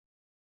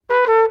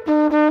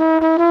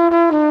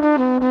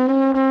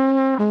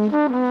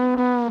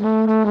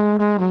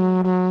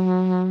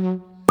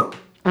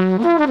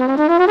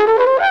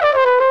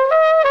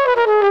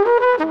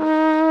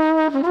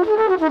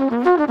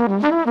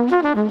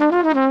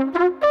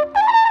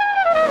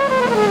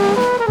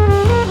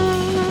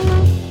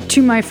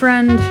To my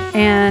friend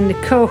and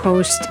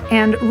co-host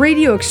and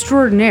radio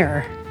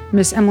extraordinaire,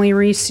 Miss Emily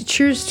Reese,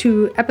 cheers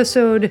to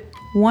episode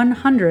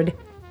 100,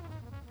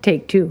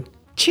 take 2.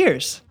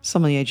 Cheers,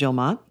 Sommelier Jill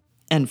Mott,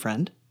 and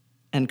friend,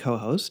 and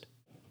co-host.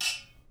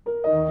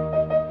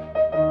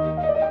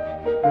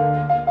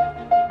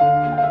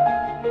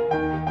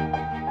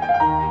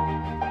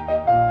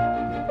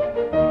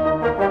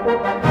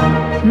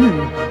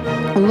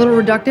 A little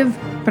reductive,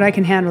 but I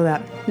can handle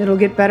that. It'll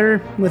get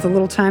better with a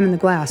little time in the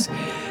glass.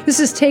 This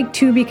is take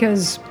 2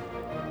 because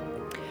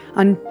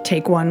on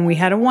take 1 we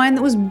had a wine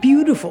that was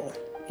beautiful.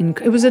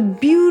 It was a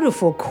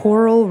beautiful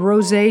coral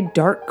rosé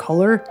dark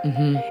color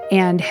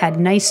and had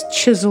nice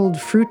chiseled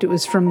fruit. It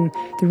was from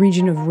the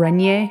region of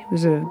Renier. It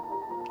was a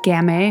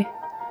Gamay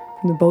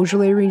from the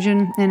Beaujolais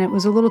region, and it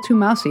was a little too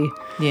mousy.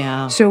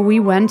 Yeah. So we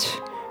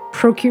went,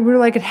 we were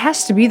like, it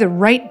has to be the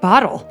right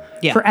bottle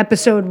for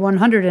episode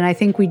 100, and I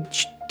think we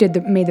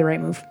made the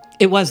right move.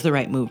 It was the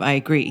right move, I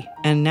agree.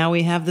 And now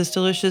we have this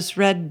delicious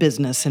red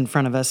business in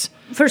front of us.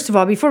 First of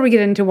all, before we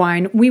get into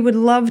wine, we would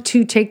love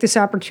to take this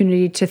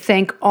opportunity to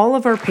thank all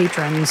of our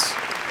patrons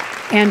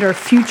and our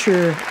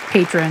future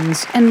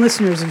patrons and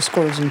listeners of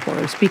Scores and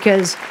Pours,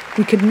 because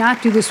we could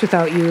not do this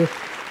without you.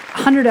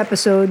 100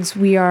 episodes,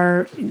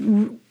 we're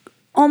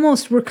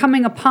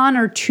coming upon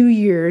our 2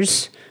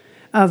 years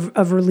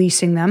of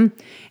releasing them,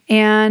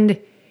 and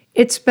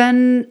it's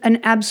been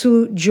an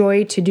absolute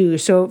joy to do.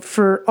 So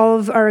for all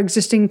of our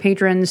existing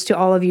patrons, to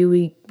all of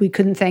you, we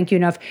couldn't thank you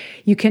enough.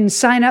 You can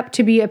sign up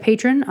to be a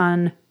patron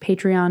on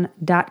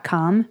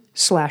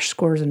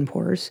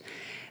patreon.com/scoresandpours.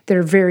 There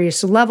are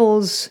various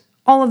levels.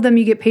 All of them,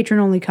 you get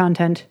patron-only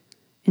content.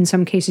 In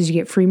some cases, you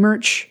get free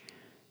merch.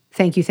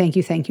 Thank you, thank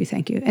you, thank you,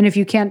 thank you. And if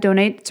you can't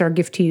donate, it's our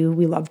gift to you.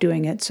 We love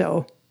doing it.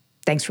 So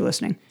thanks for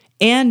listening.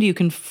 And you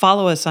can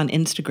follow us on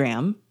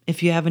Instagram.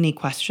 If you have any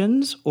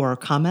questions or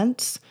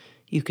comments,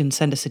 you can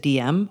send us a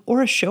DM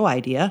or a show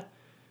idea,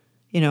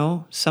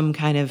 some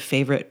kind of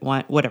favorite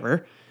one,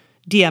 whatever.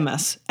 DM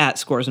us at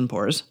Scores and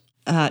Pours.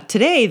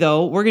 Today,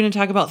 though, we're going to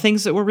talk about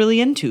things that we're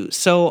really into.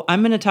 So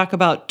I'm going to talk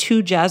about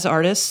 2 jazz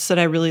artists that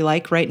I really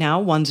like right now.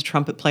 One's a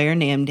trumpet player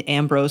named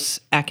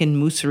Ambrose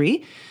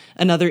Akinmusire.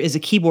 Another is a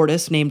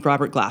keyboardist named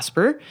Robert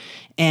Glasper.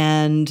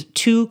 And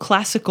 2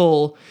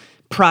 classical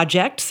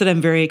projects that I'm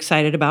very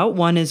excited about.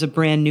 One is a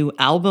brand new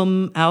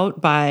album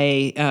out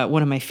by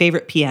one of my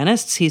favorite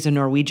pianists. He's a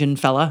Norwegian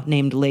fella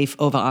named Leif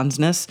Ove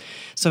Ansnes.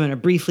 So I'm going to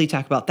briefly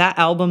talk about that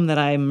album that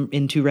I'm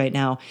into right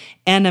now.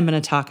 And I'm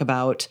going to talk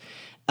about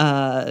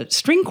a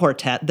string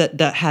quartet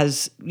that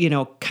has,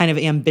 kind of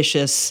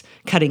ambitious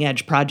cutting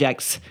edge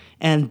projects.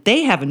 And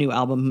they have a new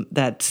album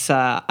that's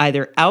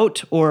either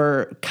out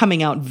or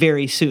coming out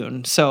very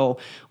soon. So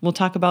we'll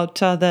talk about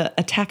the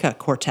Attacca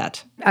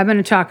Quartet. I'm going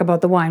to talk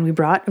about the wine we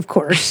brought, of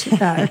course,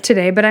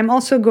 today. But I'm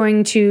also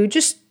going to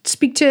just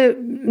speak to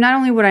not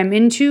only what I'm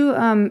into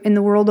in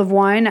the world of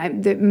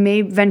wine. That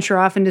may venture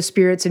off into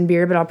spirits and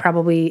beer, but I'll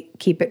probably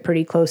keep it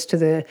pretty close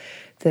to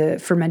the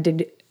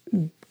fermented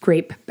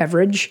grape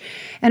beverage.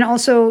 And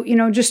also,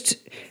 just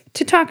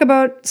to talk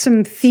about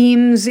some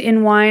themes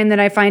in wine that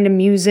I find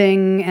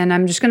amusing, and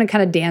I'm just going to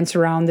kind of dance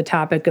around the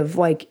topic of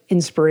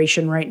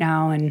inspiration right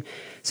now and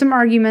some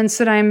arguments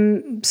that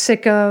I'm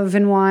sick of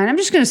in wine. I'm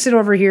just going to sit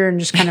over here and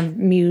just kind of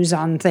muse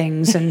on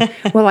things, and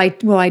while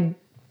I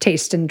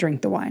taste and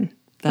drink the wine.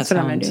 That's what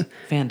I'm going to do.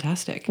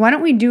 Fantastic. Why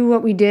don't we do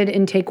what we did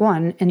in take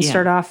 1 and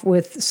start off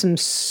with some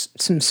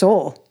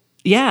soul?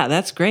 Yeah,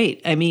 that's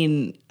great. I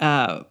mean,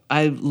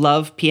 I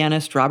love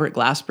pianist Robert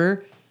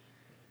Glasper.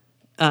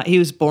 He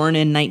was born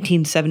in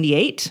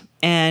 1978,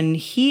 and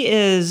he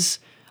is,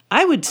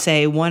 I would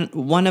say,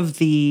 one of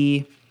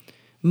the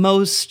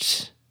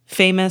most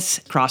famous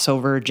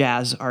crossover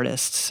jazz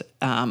artists.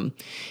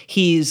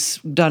 He's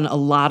done a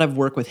lot of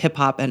work with hip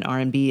hop and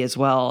R&B as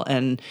well,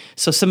 and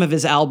so some of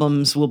his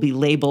albums will be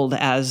labeled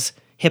as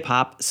hip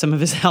hop. Some of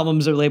his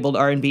albums are labeled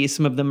R&B.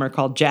 Some of them are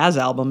called jazz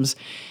albums,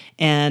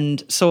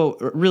 and so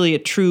really a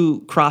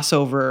true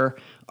crossover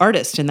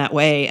artist in that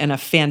way, and a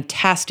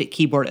fantastic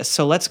keyboardist.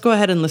 So let's go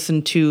ahead and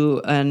listen to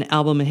an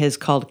album of his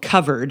called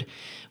Covered,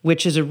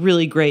 which is a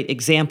really great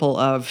example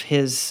of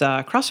his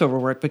crossover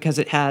work because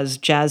it has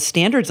jazz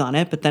standards on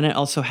it, but then it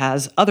also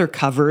has other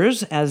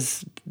covers,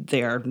 as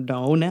they are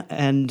known,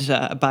 and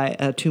by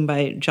a tune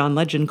by John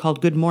Legend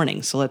called Good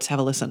Morning. So let's have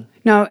a listen.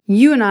 Now,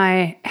 you and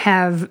I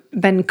have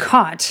been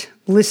caught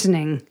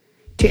listening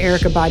to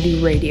Erykah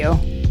Badu radio,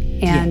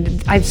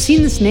 and I've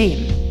seen this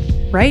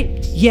name, right?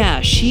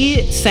 Yeah,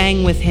 she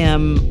sang with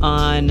him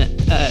on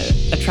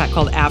a track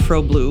called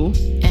Afro Blue.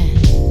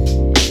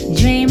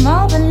 Dream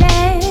of a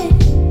land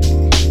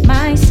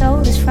my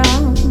soul is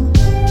from.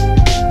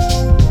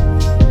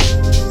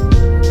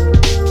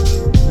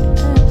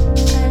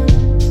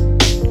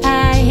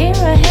 I hear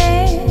a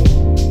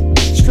hand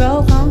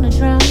stroke on the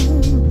drum.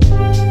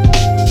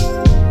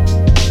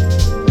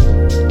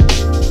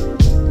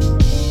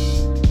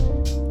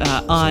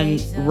 On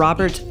and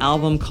Robert's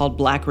album called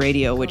Black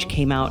Radio, which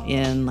came out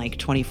in like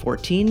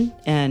 2014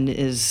 and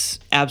is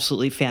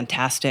absolutely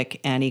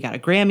fantastic. And he got a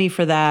Grammy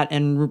for that,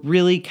 and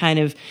really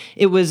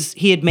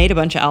he had made a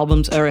bunch of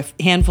albums, or a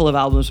handful of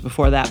albums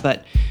before that,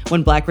 but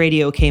when Black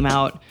Radio came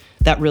out,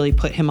 that really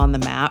put him on the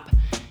map.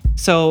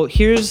 So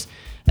here's,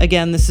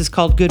 again, this is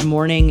called Good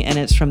Morning, and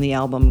it's from the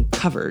album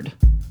Covered.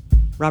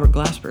 Robert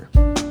Glasper.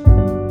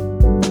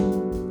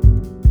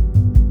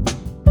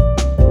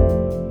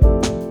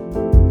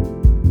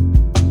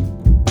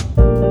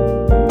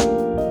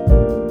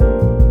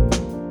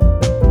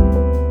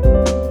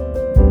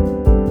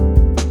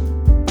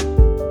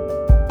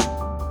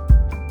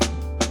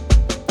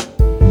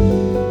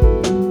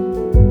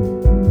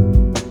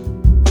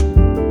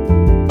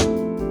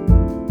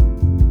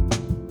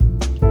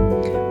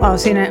 Wow,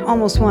 see, and I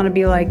almost want to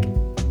be like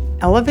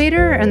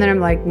Elevator, and then I'm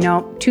like,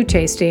 nope, too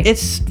tasty.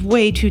 It's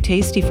way too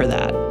tasty for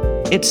that.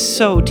 It's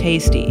so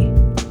tasty.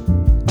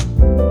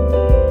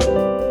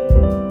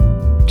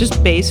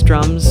 Just bass,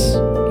 drums,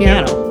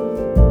 piano.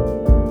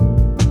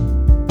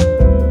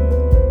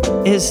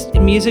 His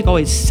music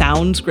always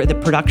sounds great. The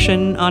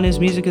production on his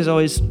music is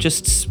always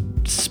just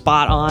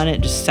spot on.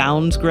 It just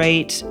sounds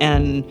great.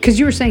 And because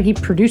you were saying he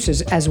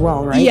produces as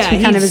well, right? Yeah,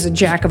 he kind of is a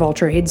jack of all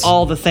trades.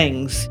 All the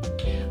things.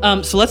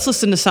 So let's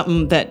listen to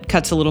something that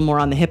cuts a little more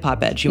on the hip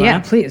hop edge. You yeah,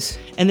 wanna? Please.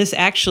 And this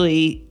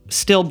actually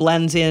still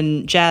blends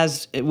in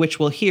jazz, which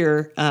we'll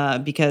hear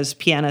because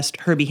pianist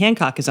Herbie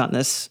Hancock is on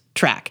this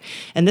track.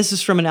 And this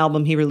is from an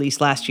album he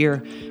released last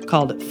year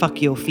called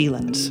Fuck Yo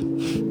Feelings.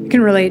 You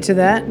can relate to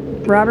that,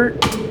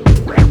 Robert.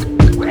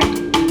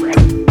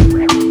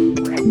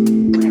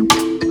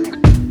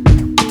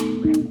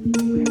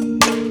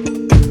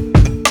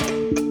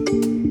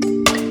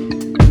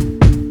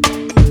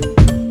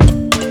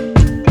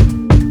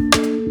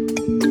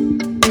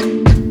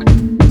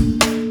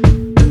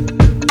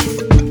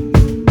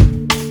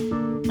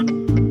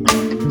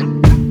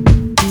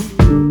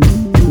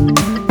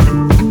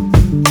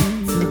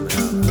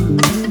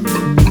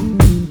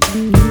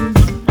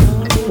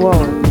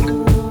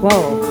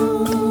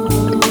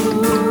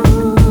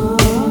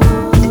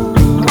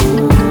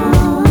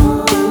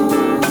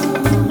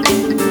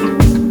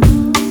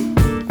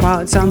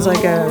 Sounds like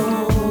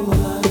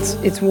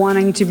it's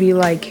wanting to be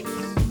like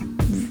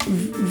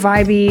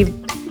vibey.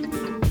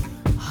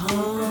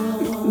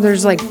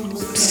 There's like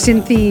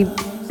synthy.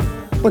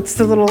 What's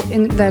the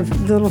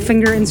little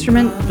finger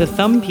instrument? The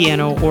thumb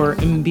piano, or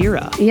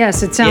mbira.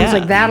 Yes, it sounds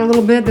like that a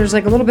little bit. There's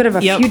like a little bit of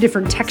a Yep. few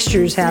different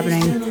textures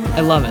happening. I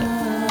love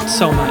it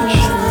so much.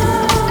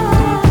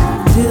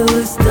 Till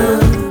it's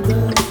done,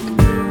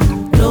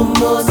 no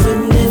more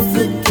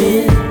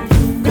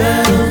significant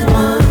battles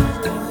won.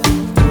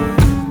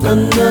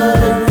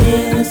 Another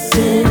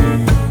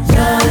innocent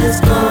child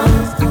is gone.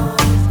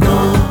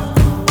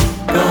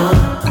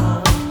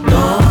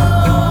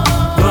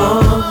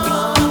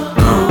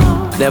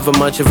 Never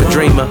much of a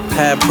dreamer,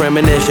 had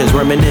premonitions,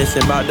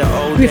 reminiscing about the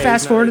old We days.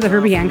 fast forward to the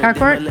Herbie Hancock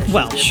part.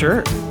 Well,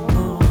 sure.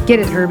 Get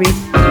it, Herbie.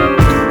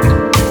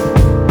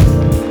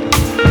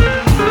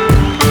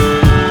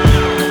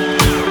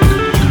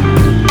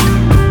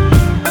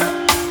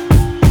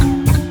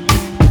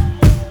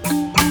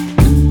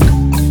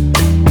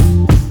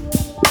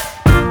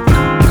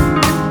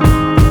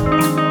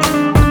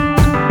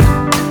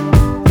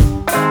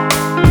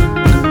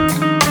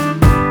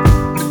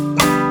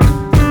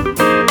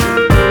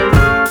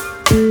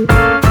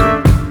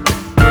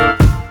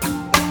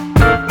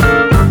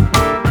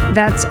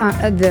 That's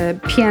the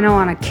piano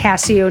on a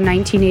Casio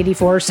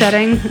 1984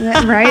 setting,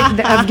 right?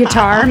 Of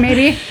guitar,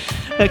 maybe?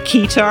 A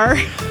keytar.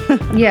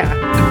 Yeah.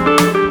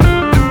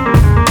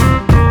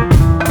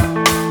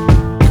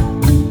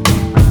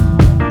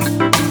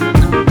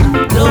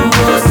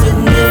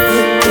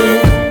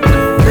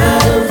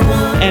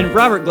 And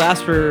Robert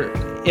Glasper,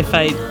 if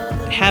I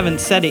haven't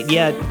said it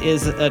yet,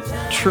 is a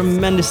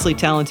tremendously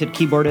talented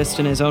keyboardist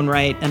in his own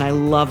right, and I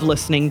love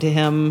listening to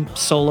him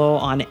solo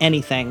on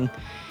anything.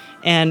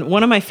 And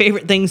one of my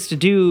favorite things to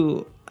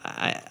do,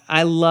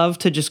 I love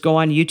to just go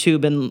on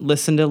YouTube and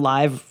listen to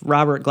live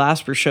Robert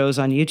Glasper shows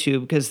on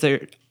YouTube because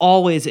they're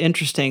always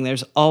interesting.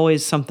 There's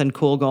always something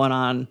cool going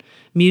on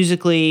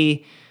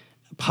musically,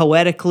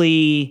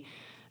 poetically,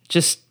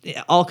 just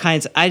all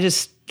kinds. I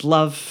just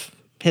love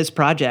his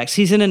projects.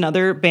 He's in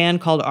another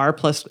band called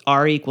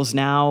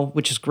R+R=Now,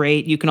 which is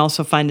great. You can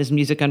also find his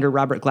music under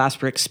Robert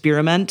Glasper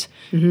Experiment,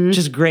 which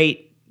is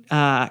great.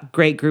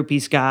 Great group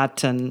he's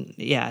got. And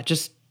yeah,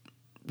 just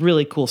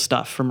really cool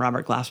stuff from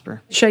Robert Glasper.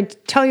 Should I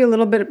tell you a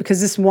little bit?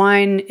 Because this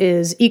wine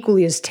is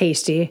equally as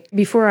tasty.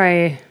 Before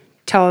I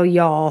tell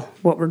y'all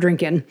what we're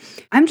drinking,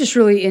 I'm just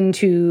really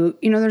into,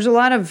 there's a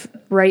lot of,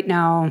 right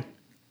now,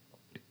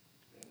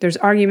 there's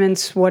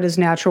arguments, what is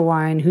natural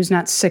wine? Who's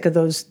not sick of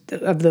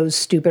those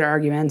stupid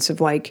arguments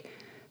of like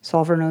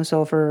sulfur, no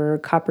sulfur,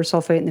 copper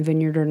sulfate in the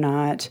vineyard or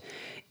not?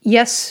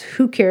 Yes,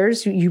 who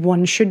cares?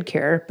 One should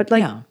care, but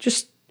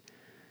just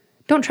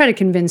don't try to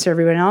convince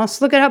everyone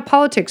else. Look at how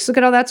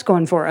that's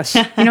going for us.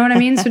 You know what I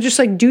mean? So just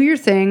like do your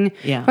thing,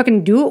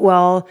 fucking do it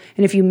well.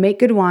 And if you make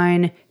good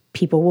wine,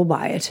 people will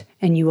buy it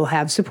and you will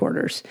have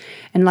supporters.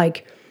 And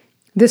like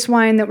this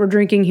wine that we're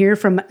drinking here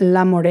from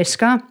La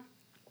Moresca,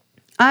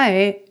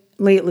 I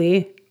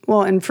lately,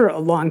 well, and for a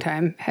long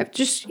time, have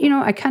just,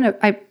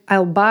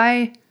 I'll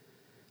buy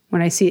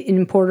when I see an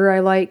importer I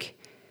like.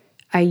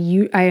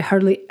 I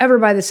hardly ever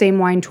buy the same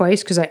wine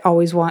twice because I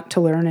always want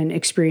to learn and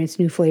experience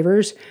new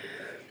flavors.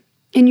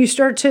 And you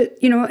start to,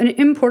 an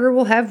importer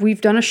will have,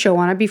 we've done a show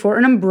on it before,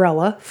 an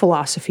umbrella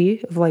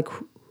philosophy of like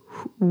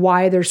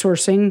why they're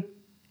sourcing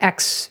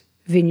X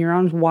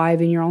vignerons, Y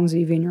vignerons,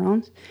 Z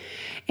vignerons.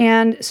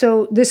 And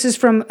so this is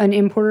from an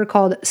importer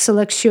called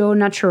Selección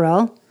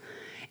Natural.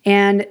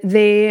 And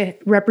they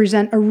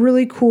represent a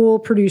really cool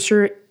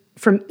producer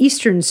from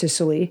eastern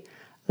Sicily,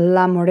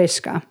 La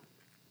Moresca.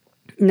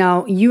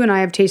 Now, you and I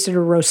have tasted a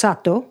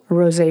Rosato, a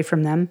rosé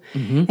from them,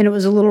 and it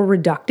was a little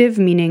reductive,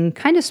 meaning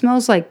kind of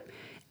smells like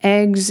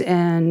eggs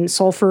and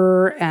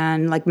sulfur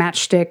and like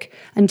matchstick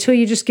until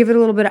you just give it a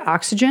little bit of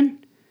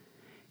oxygen.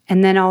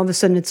 And then all of a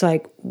sudden it's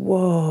like,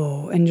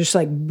 whoa, and just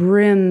like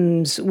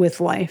brims with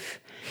life.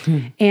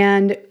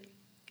 And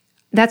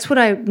that's what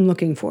I'm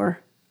looking for.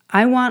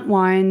 I want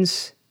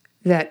wines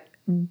that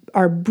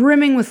are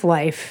brimming with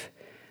life,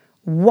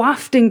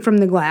 wafting from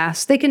the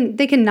glass. They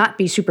can not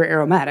be super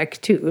aromatic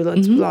too. Well,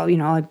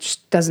 it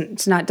just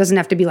doesn't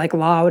have to be like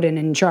loud and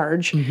in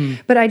charge.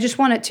 But I just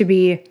want it to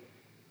be,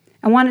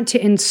 I want it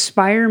to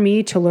inspire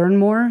me to learn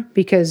more,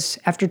 because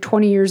after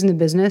 20 years in the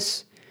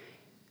business,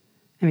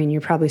 I mean,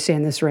 you're probably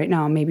saying this right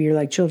now. Maybe you're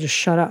like, Jill, just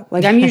shut up.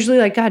 Like, I'm usually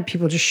like, God,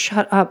 people just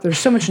shut up. There's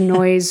so much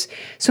noise,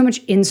 so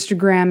much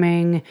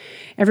Instagramming.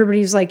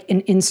 Everybody's like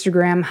an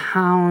Instagram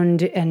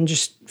hound and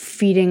just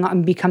feeding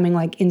on becoming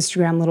like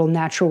Instagram little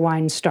natural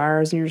wine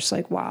stars. And you're just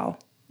like, wow,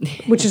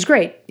 which is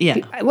great. Yeah.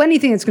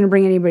 Anything that's going to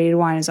bring anybody to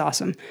wine is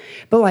awesome.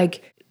 But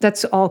like,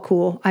 that's all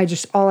cool.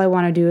 All I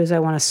want to do is I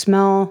want to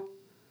smell.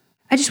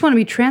 I just want to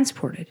be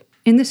transported,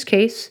 in this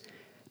case,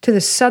 to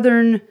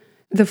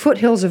the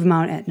foothills of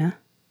Mount Etna,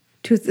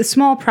 to the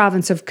small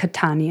province of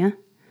Catania,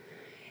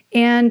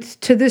 and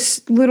to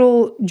this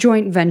little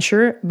joint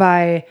venture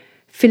by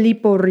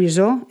Filippo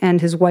Rizzo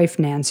and his wife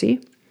Nancy,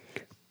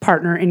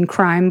 partner in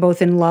crime,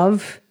 both in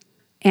love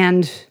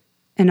and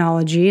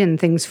enology and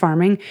things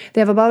farming. They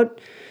have about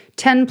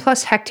 10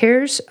 plus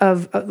hectares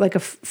of like a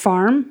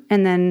farm,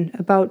 and then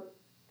about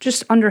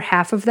just under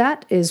half of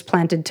that is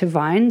planted to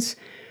vines.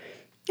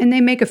 And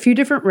they make a few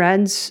different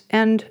reds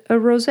and a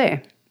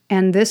rosé.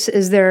 And this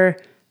is their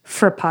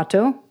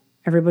Frappato.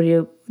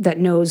 Everybody that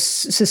knows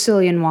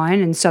Sicilian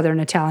wine and Southern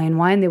Italian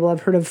wine, they will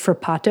have heard of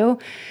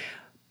Frappato.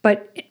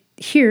 But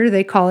here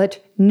they call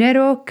it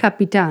Nero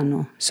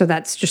Capitano. So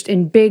that's just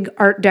in big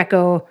Art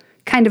Deco,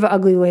 kind of an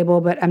ugly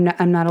label, but I'm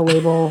not a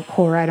label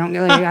whore. I don't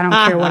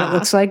care what it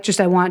looks like. Just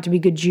I want it to be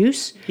good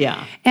juice.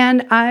 Yeah.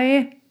 And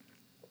I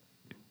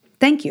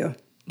thank you.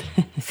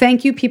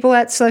 Thank you, people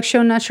at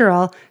Selección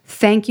Natural.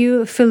 Thank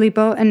you,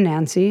 Filippo and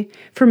Nancy,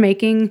 for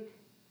making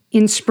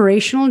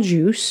inspirational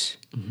juice.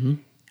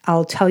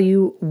 I'll tell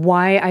you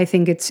why I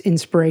think it's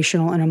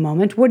inspirational in a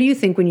moment. What do you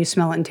think when you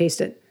smell it and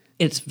taste it?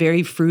 It's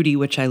very fruity,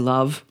 which I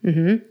love.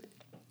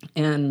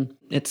 And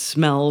it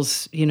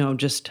smells,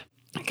 just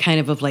kind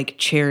of like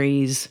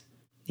cherries.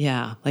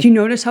 Yeah. Like, do you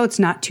notice how it's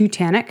not too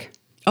tannic?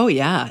 Oh,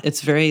 yeah.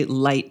 It's very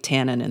light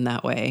tannin in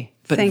that way.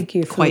 But Thank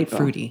you, quite Filippo.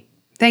 fruity.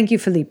 Thank you,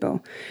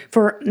 Filippo,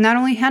 for not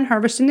only hand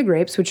harvesting the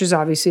grapes, which is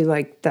obviously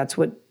like, that's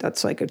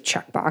like a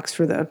checkbox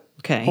for the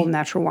whole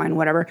natural wine,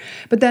 whatever.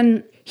 But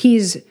then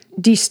he's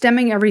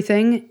destemming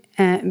everything,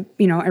 and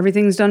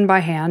everything's done by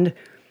hand.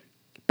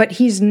 But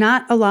he's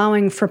not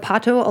allowing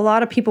Frappato. A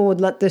lot of people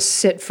would let this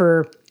sit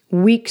for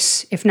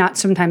weeks, if not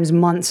sometimes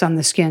months, on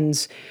the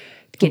skins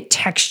to get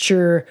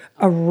texture,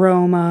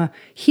 aroma.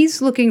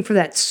 He's looking for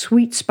that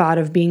sweet spot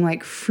of being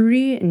like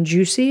fruity and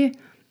juicy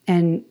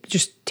and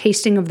just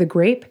tasting of the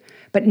grape,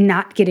 but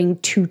not getting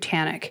too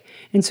tannic.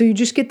 And so you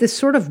just get this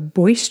sort of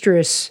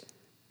boisterous,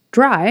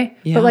 dry,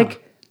 but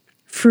like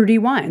fruity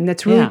wine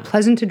that's really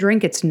pleasant to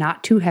drink. It's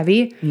not too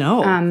heavy.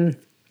 No.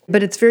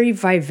 But it's very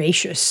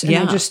vivacious. And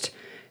I just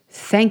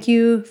thank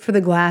you for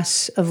the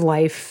glass of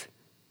life,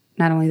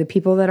 not only the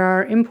people that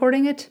are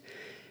importing it,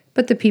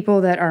 but the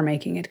people that are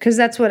making it. Because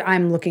that's what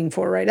I'm looking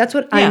for, right? That's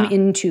what I'm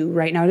into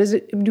right now.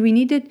 Do we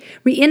need to?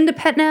 Are we into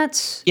pet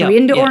nats? Are we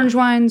into orange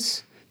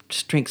wines?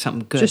 Just drink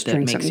something good that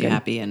makes you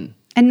happy and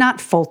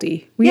not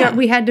faulty. We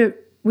had to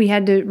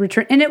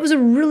return, and it was a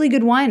really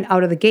good wine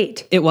out of the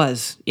gate. It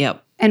was,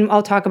 yep. And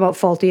I'll talk about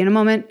faulty in a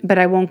moment, but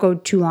I won't go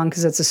too long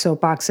because it's a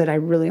soapbox that I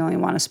really only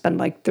want to spend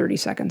like 30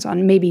 seconds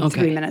on, maybe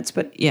 3 minutes.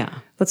 But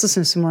let's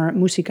listen to some more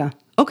musica.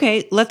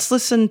 Okay, let's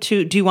listen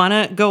to. Do you want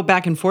to go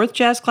back and forth,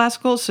 jazz,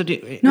 classical?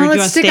 No,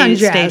 let's stick on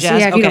jazz.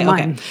 Yeah, if you don't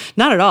mind.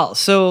 Not at all.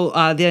 So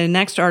the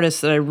next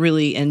artist that I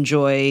really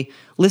enjoy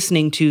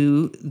listening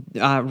to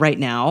right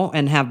now,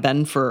 and have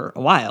been for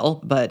a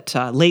while, but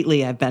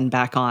lately I've been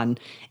back on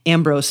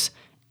Ambros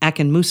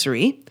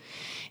Akinmusire,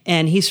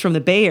 and he's from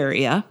the Bay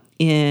Area.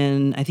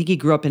 I think he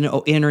grew up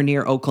in or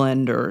near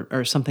Oakland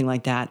or something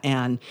like that,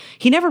 and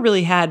he never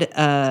really had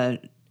a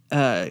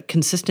a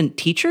consistent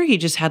teacher. He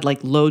just had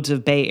like loads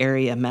of Bay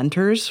Area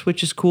mentors,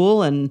 which is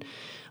cool, and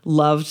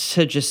loved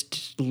to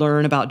just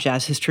learn about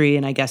jazz history.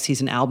 And I guess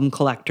he's an album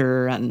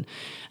collector, and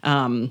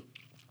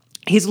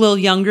he's a little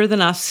younger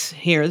than us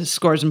here, the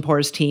Scores and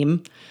Pours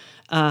team.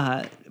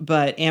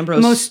 But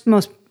Ambrose,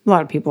 Most a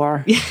lot of people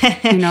are,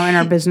 in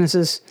our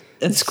businesses.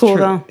 It's cool true.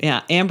 though.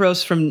 Yeah,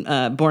 Ambrose born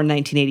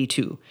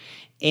 1982.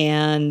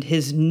 And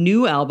his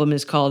new album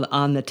is called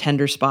On the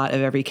Tender Spot of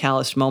Every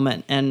Calloused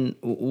Moment. And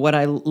what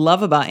I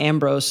love about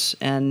Ambrose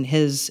and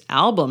his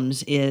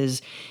albums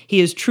is he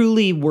is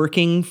truly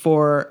working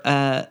for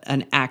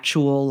an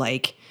actual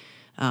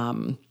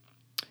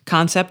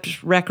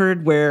concept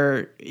record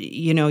where,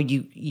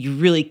 you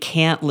really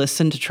can't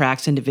listen to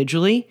tracks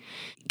individually,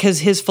 because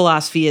his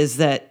philosophy is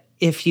that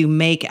if you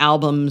make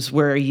albums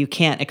where you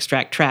can't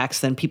extract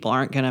tracks, then people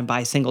aren't going to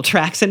buy single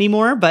tracks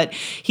anymore. But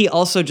he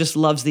also just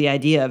loves the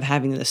idea of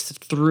having this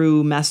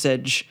through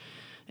message,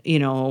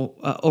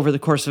 over the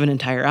course of an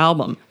entire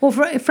album. Well,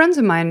 friends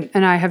of mine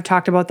and I have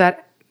talked about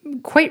that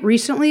quite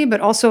recently,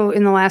 but also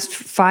in the last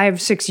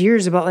 5-6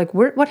 years about like,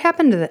 what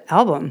happened to the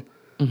album?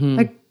 Mm-hmm.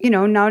 Like,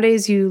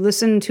 nowadays you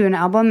listen to an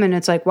album and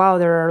it's like, wow,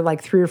 there are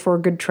like 3 or 4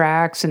 good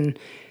tracks and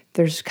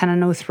there's kind of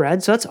no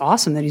thread. So that's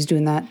awesome that he's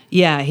doing that.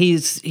 Yeah,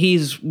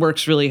 he's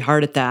works really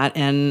hard at that.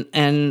 And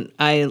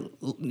I,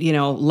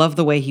 love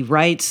the way he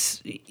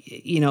writes.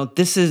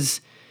 This is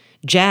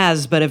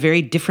jazz, but a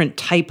very different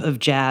type of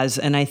jazz.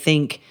 And I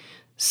think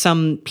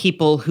some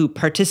people who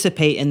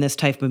participate in this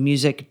type of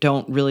music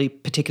don't really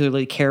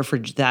particularly care for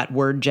that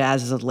word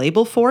jazz as a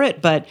label for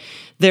it. But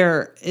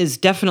there is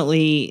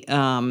definitely,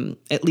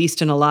 at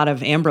least in a lot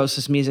of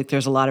Ambrose's music,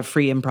 there's a lot of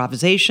free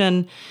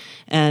improvisation.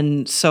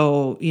 And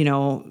so,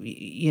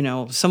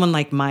 someone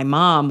like my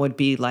mom would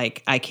be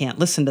like, I can't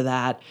listen to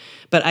that.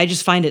 But I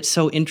just find it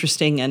so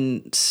interesting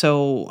and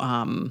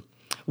so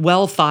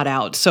well thought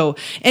out. So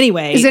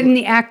anyway. Is it in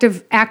the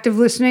active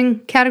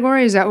listening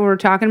category? Is that what we're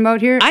talking about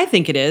here? I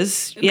think it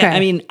is. Yeah, Okay. I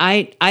mean,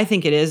 I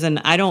think it is. And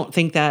I don't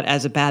think that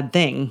as a bad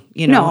thing.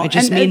 No, it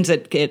just and means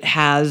that it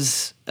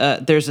has,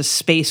 there's a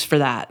space for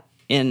that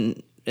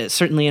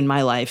certainly in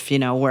my life,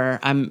 where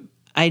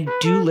I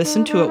do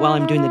listen to it while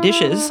I'm doing the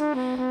dishes.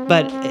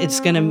 But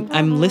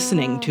I'm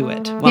listening to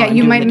it while I'm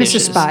you doing might the miss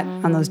dishes. a spot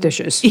on those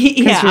dishes.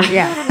 Yeah.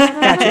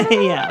 Gotcha.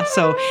 Yeah.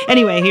 So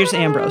anyway, here's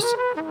Ambrose.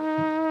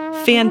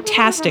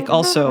 Fantastic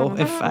also,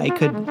 if I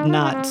could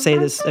not say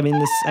this,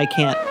 I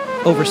can't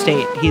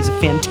overstate. He's a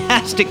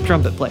fantastic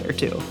trumpet player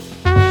too.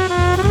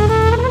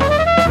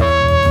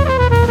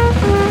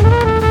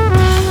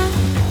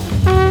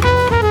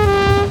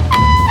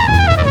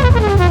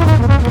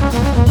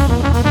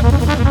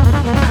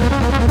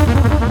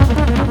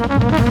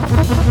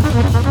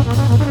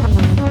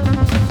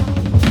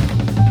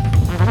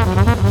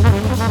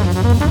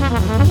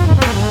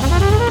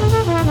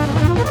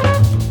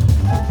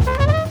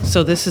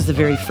 So this is the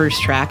very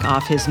first track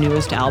off his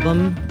newest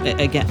album.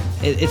 Again,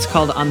 it's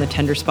called On the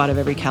Tender Spot of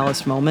Every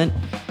Calloused Moment.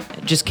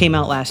 It just came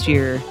out last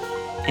year.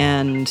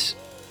 And,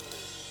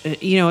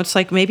 it's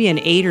like maybe an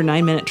 8 or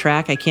 9 minute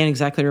track. I can't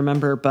exactly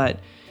remember, but,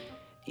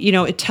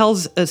 it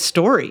tells a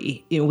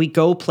story. We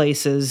go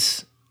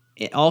places,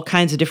 all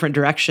kinds of different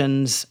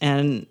directions,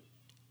 and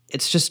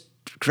it's just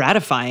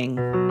gratifying.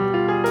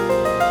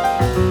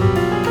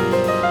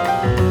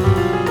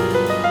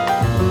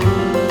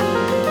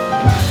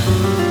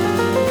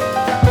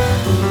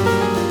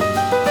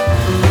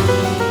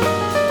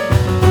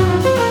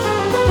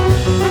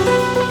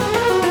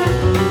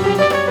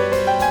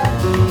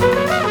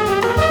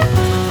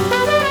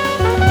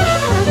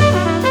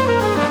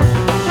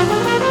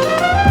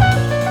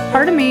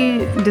 Part of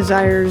me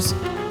desires,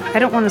 I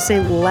don't want to say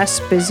less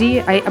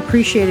busy. I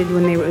appreciated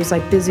when it was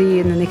like busy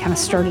and then they kind of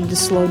started to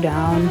slow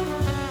down.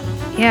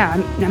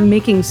 Yeah, I'm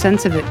making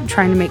sense of it,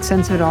 trying to make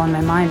sense of it all in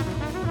my mind.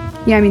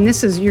 Yeah,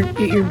 this is,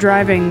 you're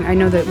driving. I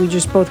know that we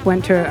just both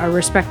went to our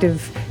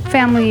respective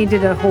family,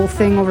 did a whole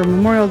thing over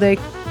Memorial Day.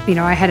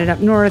 I headed up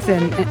north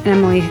and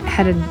Emily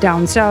headed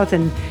down south,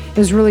 and it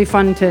was really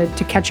fun to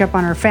catch up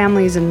on our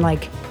families and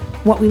like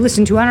what we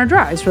listened to on our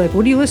drives. We're like,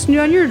 what do you listen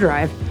to on your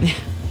drive?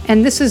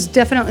 And this is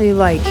definitely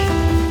like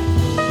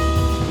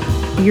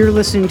you're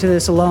listening to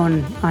this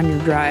alone on your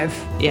drive.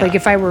 Yeah. Like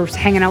if I were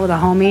hanging out with a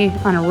homie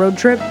on a road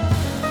trip,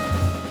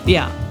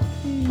 Yeah.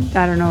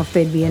 I don't know if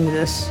they'd be into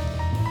this.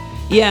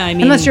 Yeah,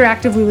 Unless you're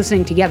actively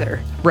listening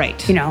together.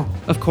 right.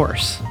 Of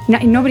course.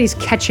 Nobody's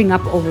catching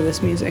up over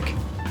this music,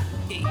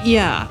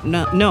 Yeah,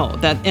 no,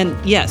 that, and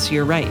yes,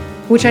 you're right.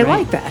 which You're I right.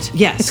 like that.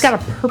 Yes. It's got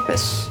a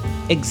purpose.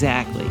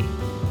 Exactly.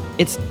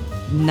 It's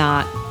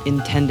not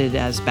intended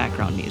as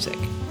background music.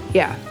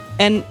 Yeah.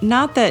 And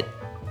not that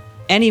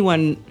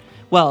anyone,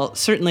 well,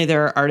 certainly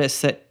there are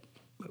artists that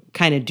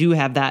kind of do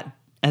have that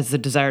as the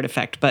desired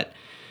effect, but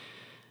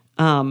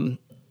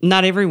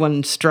not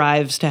everyone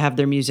strives to have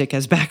their music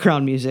as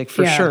background music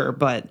for sure,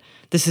 but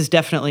this is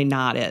definitely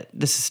not it.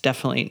 This is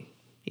definitely,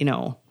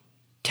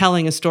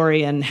 telling a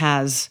story and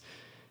has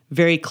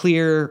very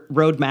clear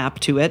roadmap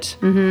to it.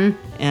 Mm-hmm.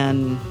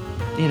 And,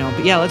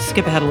 but yeah, let's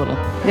skip ahead a little.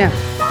 Yeah.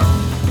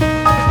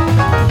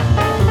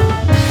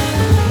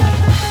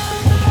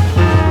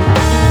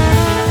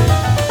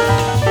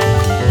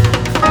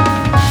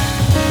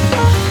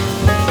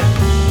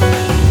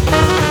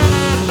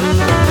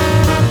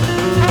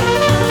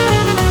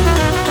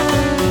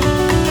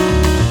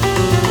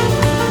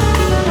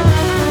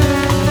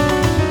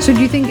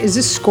 you think, is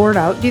this scored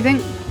out, do you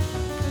think?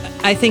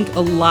 I think a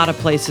lot of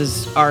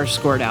places are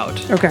scored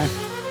out. Okay.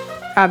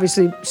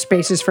 Obviously,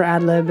 spaces for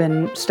ad lib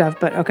and stuff,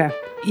 but okay.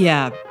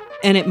 Yeah.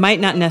 And it might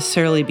not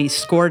necessarily be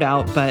scored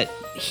out, but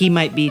he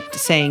might be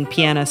saying,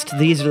 pianist,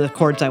 these are the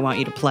chords I want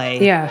you to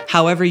play. Yeah.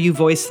 However you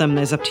voice them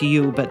is up to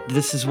you, but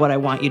this is what I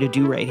want you to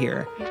do right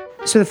here.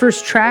 So the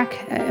first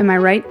track, am I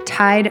right?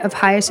 Tide of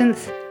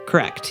Hyacinth?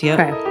 Correct. Yep.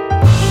 Okay.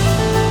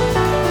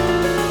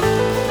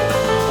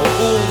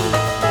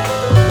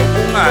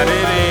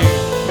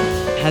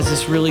 Has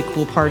this really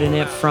cool part in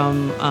it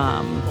from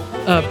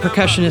a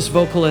percussionist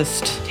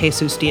vocalist,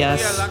 Jesus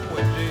Diaz.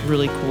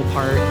 Really cool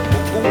part.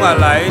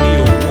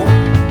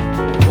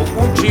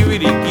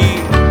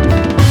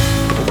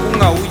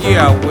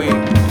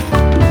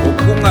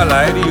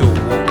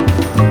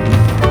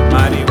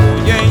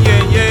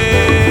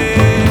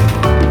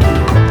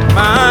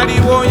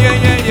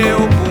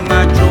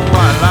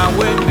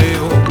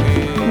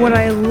 What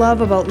I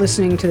love about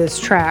listening to this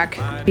track,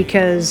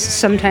 because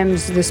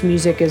sometimes this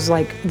music is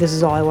like, this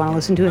is all I want to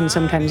listen to, and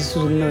sometimes this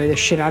will annoy the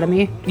shit out of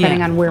me,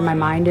 depending on where my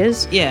mind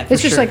is. Yeah,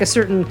 it's just sure. like a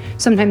certain,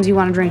 sometimes you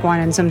want to drink wine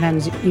and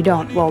sometimes you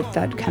don't. Well,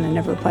 that kind of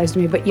never applies to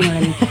me, but you know what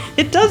I mean.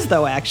 It does,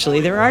 though, actually.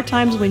 There are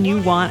times when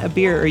you want a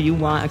beer or you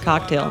want a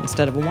cocktail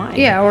instead of a wine.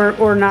 Yeah,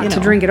 or not to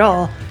drink at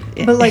all.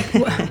 But like...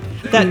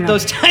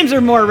 Those times are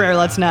more rare.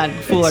 Let's not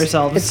fool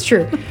ourselves. It's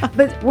true.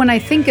 But when I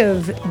think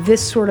of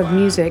this sort of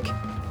music,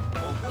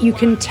 you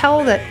can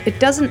tell that it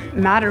doesn't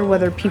matter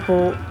whether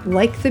people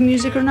like the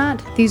music or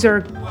not. These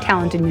are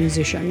talented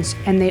musicians,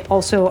 and they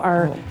also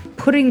are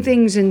putting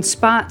things in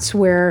spots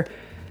where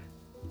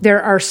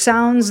there are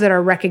sounds that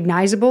are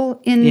recognizable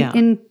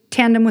in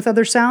tandem with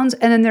other sounds,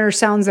 and then there are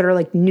sounds that are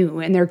like new,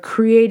 and they're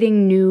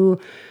creating new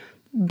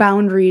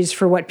boundaries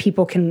for what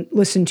people can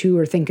listen to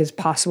or think is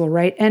possible,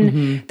 right?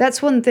 And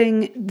that's one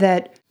thing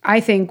that I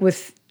think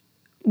with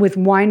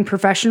wine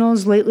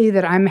professionals lately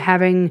that I'm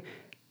having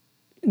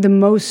the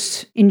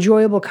most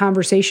enjoyable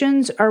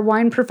conversations are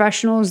wine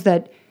professionals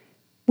that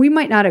we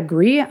might not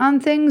agree on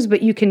things,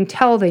 but you can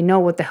tell they know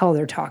what the hell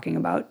they're talking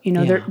about. You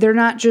know, they're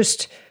not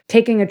just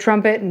taking a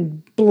trumpet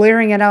and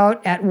blaring it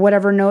out at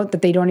whatever note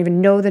that they don't even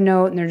know the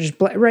note, and they're just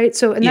right.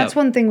 So, and that's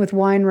one thing with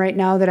wine right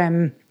now that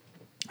I'm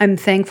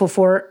thankful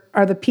for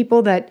are the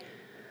people that,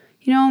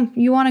 you know,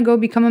 you want to go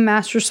become a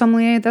master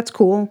sommelier, that's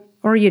cool,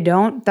 or you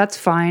don't, that's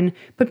fine.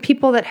 But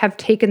people that have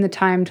taken the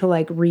time to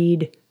like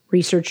read,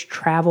 research,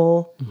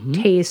 travel,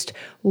 taste,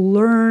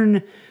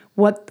 learn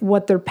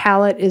what their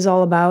palate is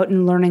all about,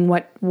 and learning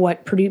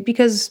what produce.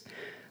 Because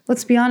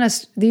let's be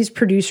honest, these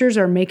producers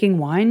are making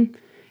wine,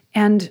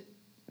 and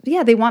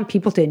yeah, they want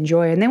people to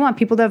enjoy, and they want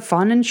people to have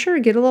fun, and sure,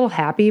 get a little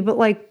happy, but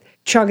like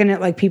chugging it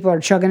like people are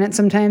chugging it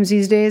sometimes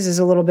these days is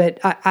a little bit,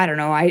 I don't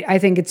know. I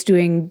think it's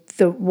doing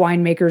the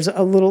winemakers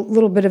a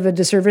little bit of a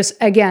disservice.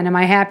 Again, am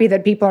I happy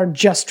that people are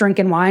just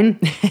drinking wine?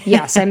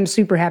 Yes, I'm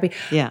super happy.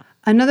 Yeah.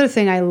 Another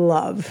thing I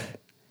love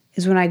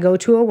is when I go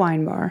to a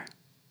wine bar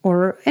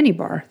or any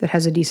bar that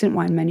has a decent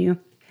wine menu,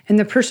 and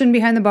the person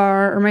behind the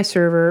bar or my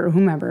server or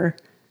whomever,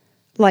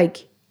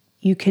 like,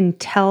 you can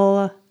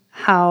tell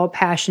how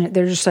passionate,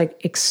 they're just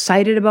like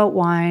excited about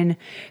wine.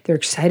 They're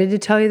excited to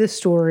tell you the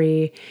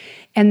story.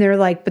 And they're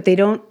like, but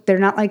they're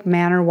not like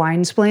man or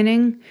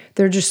wine-splaining.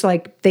 They're just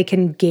like, they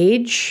can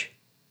gauge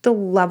the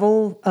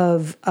level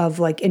of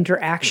like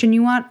interaction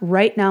you want.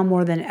 Right now,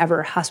 more than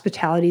ever,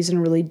 hospitality is in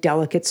a really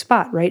delicate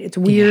spot, right? It's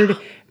weird.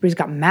 Everybody's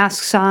got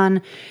masks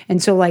on.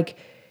 And so like,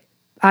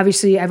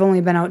 obviously I've only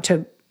been out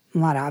to,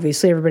 not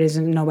obviously, everybody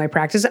doesn't know by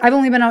practice. I've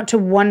only been out to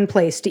one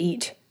place to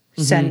eat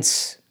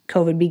since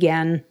COVID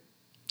began.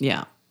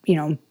 Yeah. You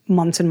know,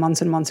 months and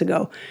months and months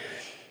ago.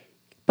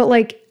 But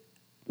like,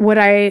 what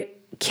I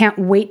can't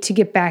wait to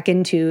get back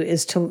into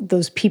is to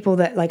those people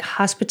that like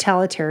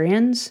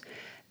hospitalitarians.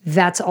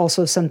 That's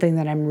also something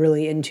that I'm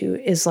really into,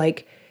 is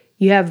like,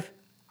 you have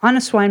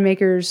honest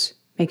winemakers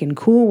making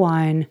cool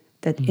wine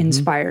that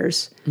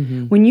inspires.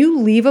 When you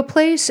leave a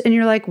place and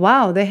you're like,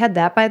 wow, they had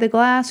that by the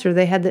glass, or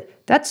they had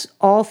that's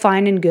all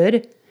fine and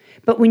good.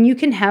 But when you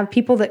can have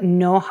people that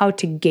know how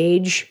to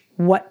gauge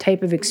what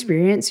type of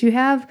experience you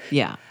have,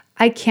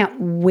 I can't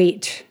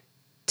wait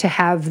to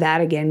have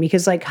that again,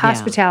 because like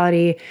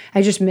hospitality,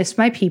 I just miss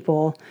my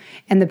people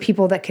and the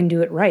people that can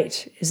do it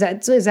right. Is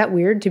that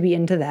weird to be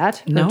into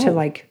that? No. Or to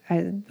like,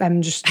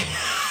 I'm just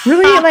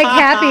really like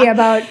happy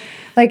about,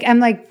 like, I'm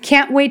like,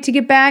 can't wait to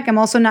get back. I'm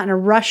also not in a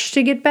rush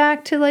to get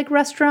back to like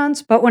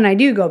restaurants. But when I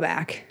do go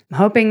back, I'm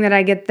hoping that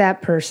I get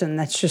that person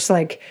that's just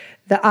like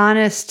the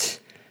honest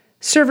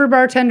server,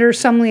 bartender,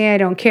 sommelier, I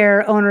don't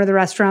care, owner of the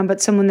restaurant,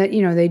 but someone that,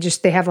 you know,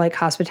 they have like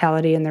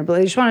hospitality in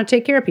they just want to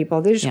take care of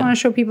people. They just want to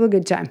show people a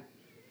good time.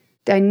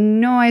 I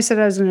know I said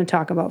I was going to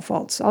talk about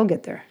faults. I'll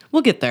get there.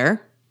 We'll get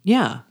there.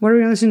 Yeah. What are we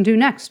going to listen to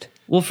next?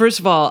 Well, first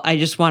of all, I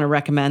just want to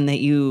recommend that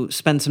you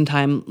spend some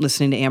time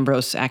listening to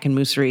Ambrose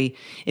Akinmusiri.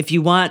 If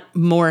you want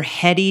more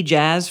heady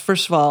jazz,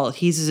 first of all,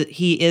 he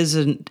is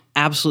an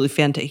absolutely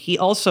fantastic. He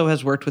also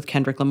has worked with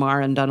Kendrick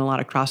Lamar and done a lot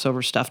of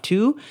crossover stuff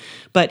too,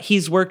 but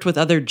he's worked with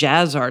other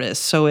jazz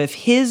artists. So if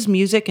his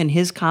music and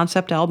his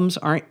concept albums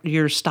aren't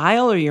your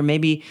style, or you're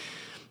maybe,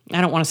 I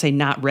don't want to say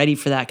not ready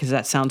for that because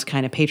that sounds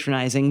kind of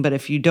patronizing, but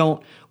if you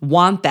don't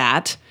want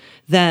that,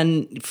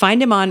 then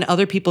find him on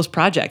other people's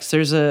projects.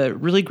 There's a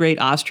really great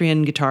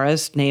Austrian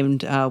guitarist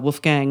named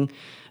Wolfgang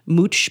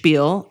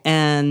Mutschspiel,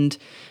 and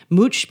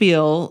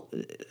Mutschspiel,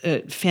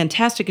 a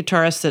fantastic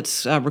guitarist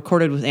that's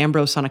recorded with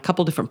Ambrose on a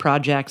couple different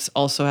projects,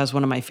 also has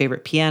one of my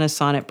favorite pianists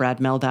on it, Brad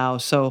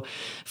Meldau. So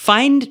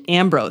find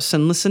Ambrose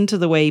and listen to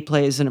the way he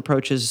plays and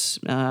approaches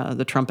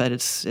the trumpet.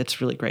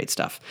 It's really great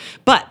stuff.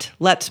 But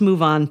let's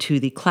move on to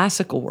the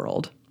classical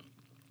world,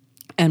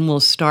 and we'll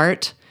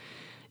start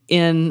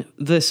in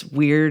this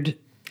weird...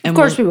 Of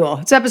course we will.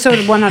 It's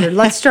episode 100.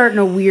 Let's start in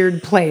a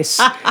weird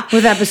place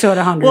with episode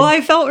 100. Well,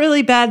 I felt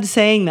really bad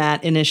saying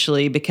that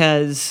initially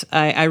because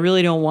I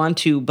really don't want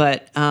to,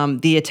 but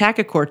the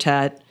Attacca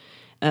Quartet,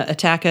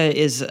 Attacca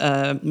is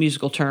a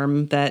musical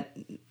term that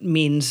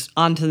means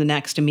on to the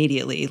next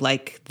immediately,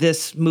 like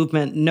this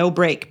movement, no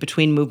break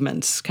between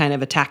movements, kind of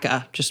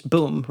Attacca, just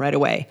boom, right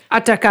away.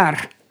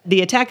 Atacar.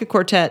 The Attacca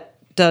Quartet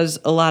does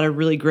a lot of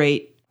really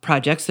great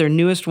projects. Their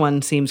newest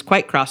one seems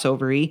quite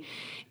crossover-y,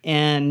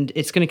 and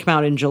it's going to come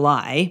out in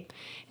July.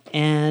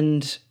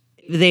 And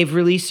they've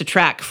released a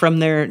track from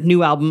their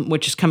new album,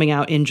 which is coming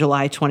out in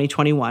July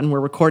 2021. We're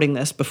recording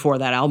this before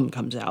that album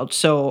comes out.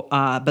 So,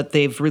 but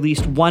they've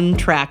released one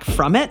track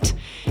from it.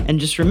 And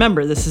just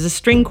remember, this is a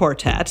string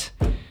quartet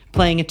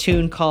playing a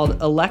tune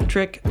called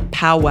Electric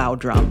Powwow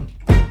Drum.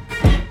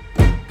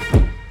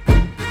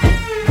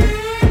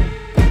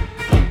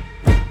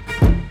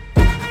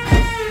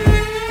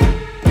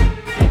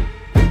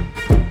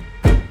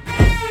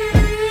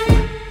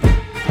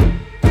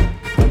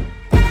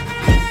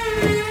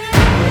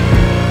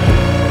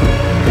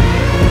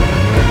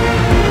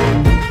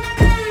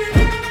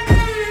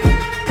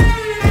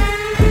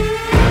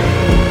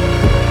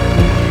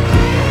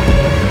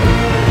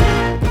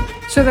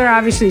 So they're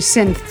obviously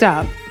synthed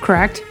up,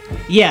 correct?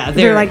 Yeah,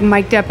 They're like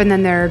mic'd up and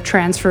then they're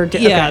transferred to...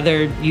 Yeah, okay.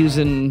 they're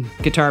using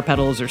guitar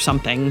pedals or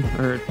something,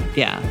 or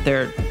yeah,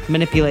 they're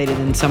manipulated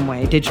in some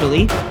way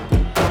digitally.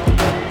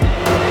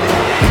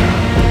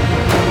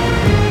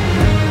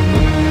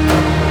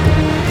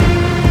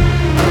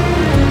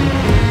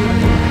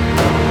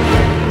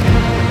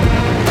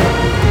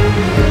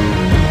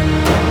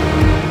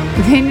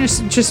 They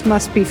just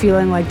must be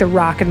feeling like the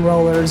rock and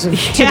rollers of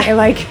today,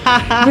 like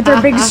with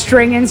their big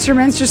string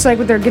instruments, just like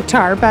with their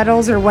guitar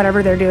pedals or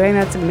whatever they're doing.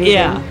 That's amazing.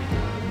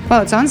 Yeah.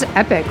 Well, it sounds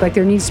epic. Like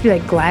there needs to be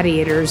like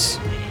gladiators.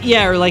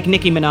 Yeah, or like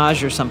Nicki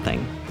Minaj or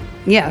something.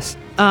 Yes.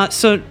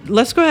 So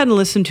let's go ahead and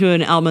listen to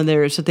an album of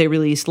theirs that they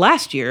released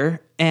last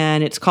year,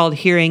 and it's called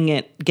Hearing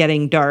It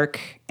Getting Dark,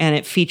 and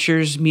it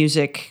features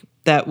music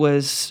that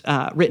was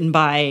written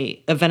by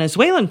a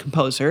Venezuelan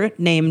composer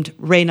named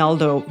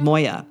Reynaldo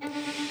Moya.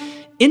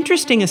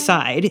 Interesting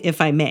aside, if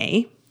I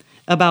may,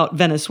 about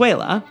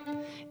Venezuela,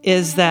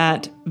 is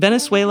that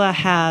Venezuela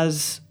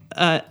has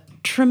a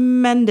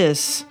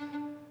tremendous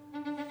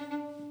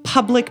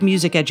public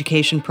music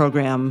education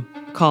program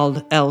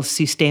called El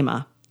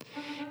Sistema.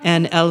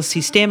 And El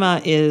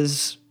Sistema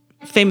is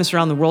famous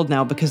around the world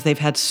now because they've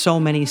had so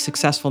many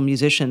successful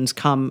musicians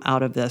come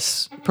out of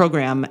this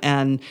program,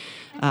 and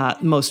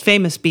most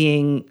famous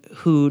being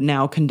who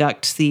now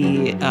conducts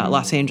the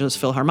Los Angeles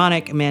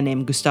Philharmonic, a man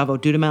named Gustavo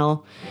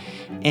Dudamel.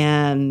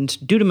 And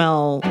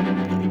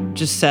Dudamel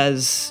just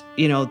says,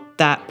 you know,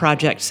 that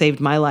project saved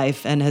my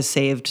life and has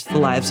saved the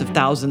lives of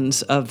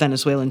thousands of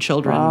Venezuelan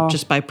children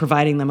just by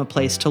providing them a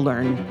place to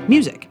learn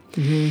music.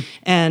 Mm-hmm.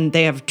 And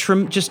they have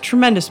just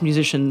tremendous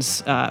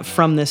musicians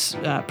from this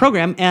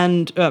program,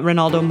 and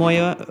Reynaldo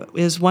Moya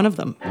is one of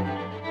them.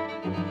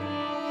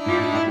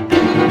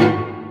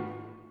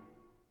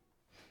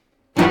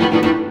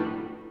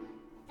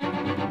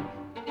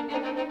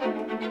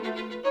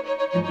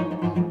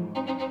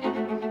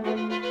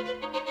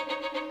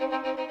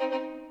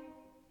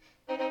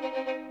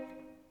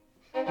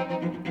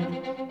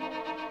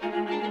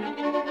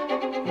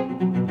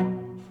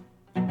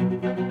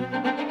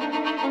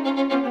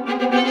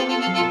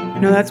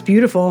 No, that's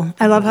beautiful.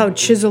 I love how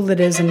chiseled it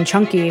is and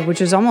chunky,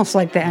 which is almost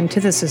like the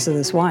antithesis of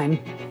this wine.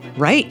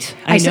 Right.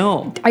 I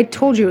know. I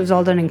told you it was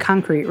all done in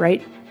concrete,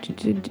 right?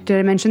 Did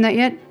I mention that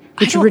yet?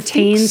 Which don't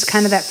retains think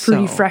kind of that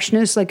fruity so.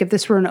 freshness. Like if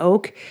this were an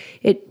oak,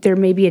 there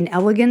may be an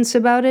elegance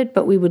about it,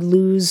 but we would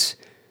lose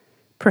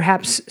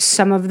perhaps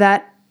some of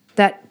that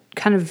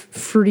kind of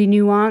fruity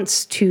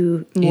nuance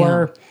to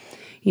more,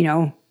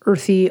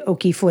 earthy,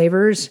 oaky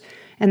flavors.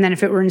 And then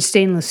if it were in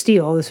stainless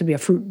steel, this would be a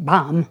fruit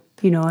bomb,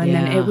 and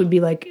then it would be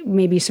like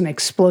maybe some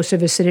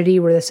explosive acidity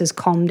where this is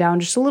calmed down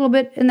just a little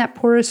bit in that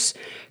porous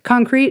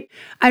concrete.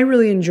 I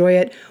really enjoy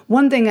it.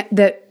 One thing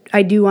that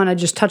I do want to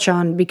just touch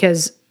on,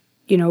 because,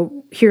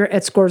 here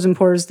at Scores and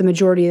Pours, the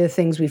majority of the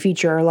things we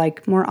feature are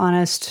like more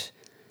honest,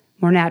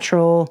 more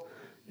natural.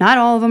 Not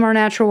all of them are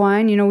natural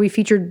wine. You know, we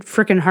featured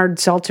frickin' hard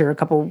seltzer a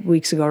couple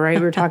weeks ago, right?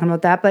 We were talking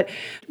about that. But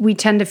we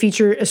tend to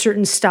feature a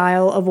certain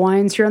style of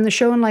wines here on the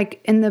show. And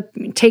like in the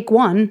take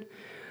one,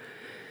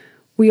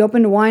 we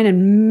opened a wine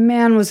and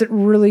man, was it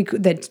really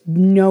good. That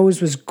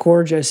nose was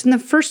gorgeous. And the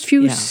first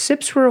few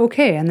sips were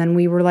okay. And then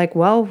we were like,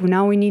 well,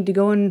 now we need to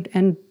go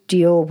and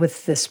deal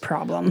with this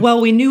problem.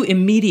 Well, we knew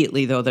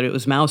immediately, though, that it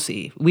was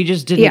mousy. We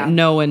just didn't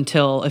know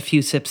until a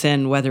few sips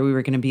in whether we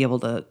were going to be able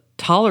to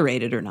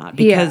tolerate it or not.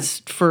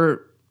 Because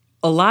for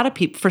a lot of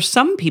people, for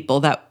some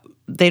people, that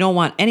they don't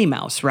want any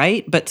mouse,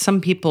 right? But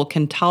some people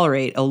can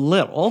tolerate a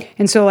little.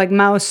 And so like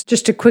mouse,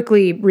 just to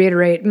quickly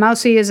reiterate,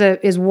 mousy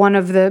is one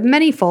of the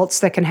many faults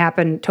that can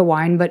happen to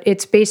wine, but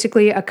it's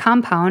basically a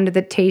compound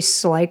that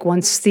tastes like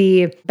once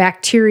the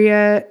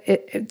bacteria,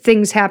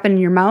 things happen in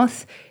your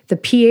mouth, the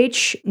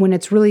pH, when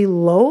it's really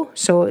low,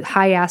 so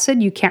high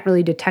acid, you can't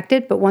really detect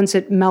it, but once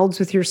it melds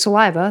with your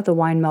saliva, the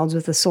wine melds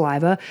with the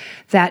saliva,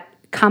 that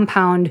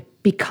compound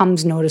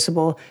becomes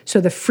noticeable.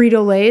 So the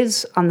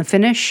Frito-Lays on the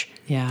finish,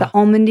 the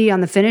almondy on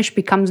the finish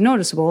becomes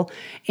noticeable.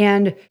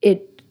 And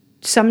it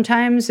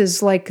sometimes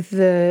is like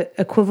the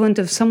equivalent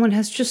of someone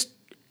has just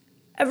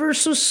ever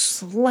so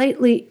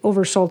slightly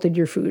oversalted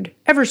your food.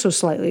 Ever so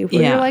slightly.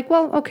 Where you're like,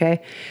 well,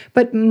 okay.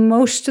 But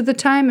most of the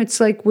time, it's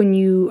like when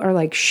you are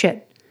like,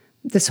 shit,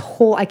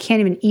 I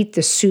can't even eat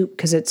the soup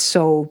because it's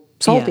so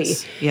salty.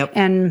 Yes. Yep.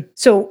 And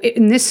so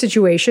in this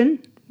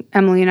situation,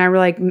 Emily and I were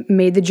like,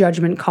 made the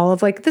judgment call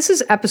of like, this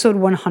is episode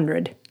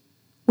 100.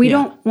 We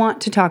don't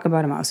want to talk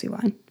about a mousy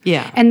wine.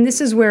 Yeah. And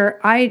this is where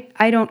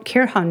I don't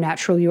care how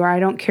natural you are. I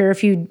don't care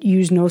if you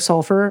use no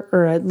sulfur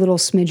or a little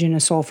smidgen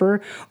of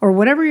sulfur or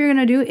whatever you're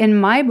going to do. In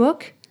my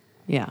book,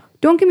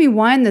 don't give me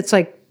wine that's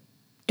like,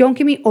 don't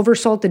give me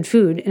oversalted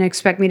food and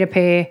expect me to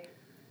pay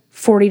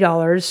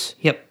 $40.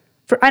 Yep.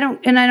 I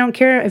don't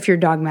care if you're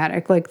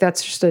dogmatic. Like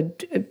that's just a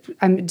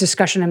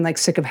discussion I'm like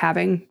sick of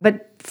having.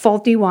 But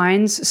faulty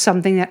wines,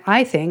 something that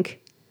I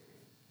think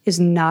is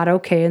not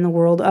okay in the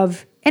world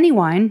of any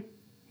wine,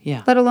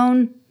 let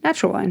alone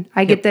natural wine.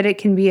 I get that it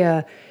can be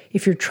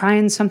if you're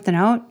trying something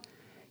out,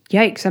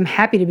 yikes, I'm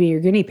happy to be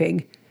your guinea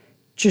pig.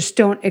 Just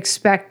don't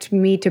expect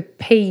me to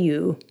pay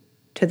you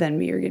to then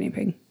be your guinea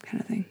pig kind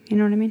of thing. You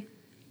know what I mean?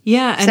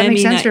 Yeah. Does that make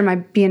sense or am I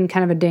being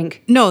kind of a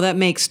dink? No, that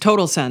makes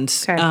total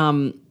sense.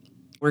 Okay.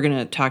 We're going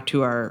to talk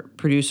to our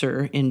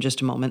producer in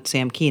just a moment,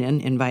 Sam Keenan,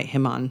 invite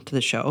him on to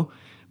the show.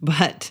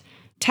 But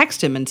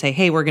text him and say,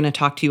 hey, we're going to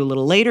talk to you a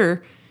little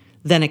later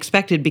than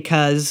expected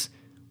because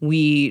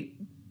we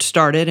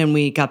started and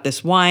we got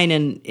this wine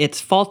and it's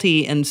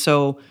faulty. And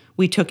so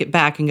we took it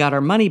back and got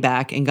our money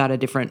back and got a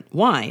different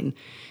wine.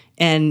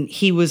 And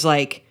he was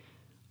like,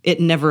 it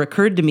never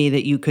occurred to me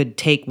that you could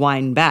take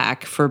wine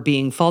back for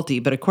being faulty,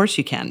 but of course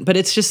you can. But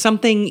it's just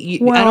something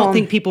I don't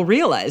think people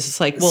realize. It's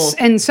like, well...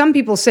 And some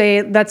people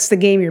say that's the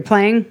game you're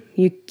playing.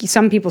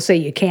 Some people say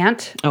you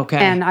can't. Okay.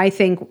 And I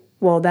think,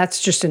 well,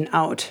 that's just an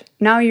out.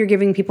 Now you're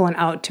giving people an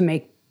out to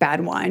make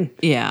bad wine.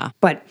 Yeah.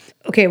 But,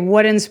 okay,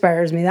 what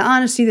inspires me? The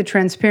honesty, the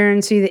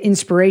transparency, the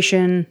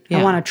inspiration.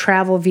 I want to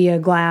travel via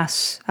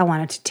glass. I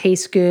want it to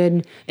taste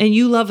good. And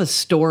you love a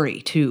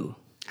story, too.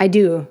 I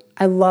do.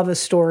 I love a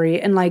story.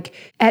 And like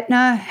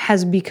Etna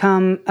has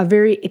become a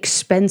very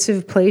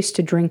expensive place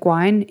to drink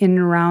wine in and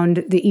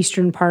around the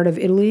eastern part of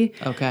Italy.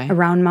 Okay.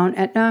 Around Mount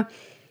Etna.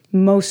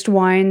 Most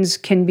wines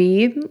can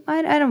be,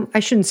 I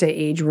shouldn't say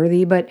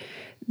age-worthy, but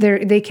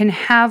they can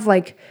have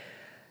like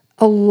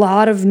a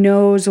lot of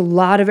nose, a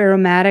lot of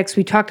aromatics.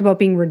 We talked about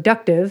being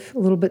reductive, a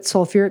little bit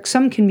sulfuric.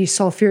 Some can be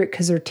sulfuric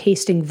because they're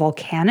tasting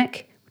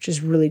volcanic, which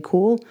is really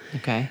cool.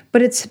 Okay.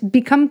 But it's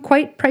become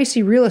quite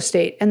pricey real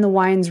estate, and the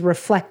wines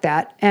reflect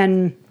that.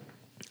 And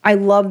I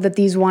love that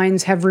these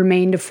wines have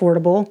remained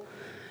affordable.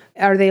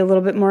 Are they a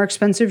little bit more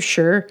expensive?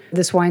 Sure.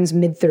 This wine's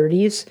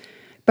mid-30s.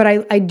 But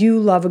I do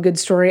love a good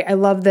story. I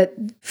love that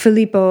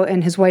Filippo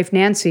and his wife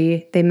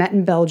Nancy, they met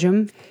in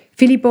Belgium.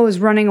 Filippo is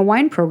running a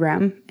wine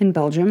program in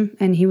Belgium,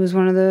 and he was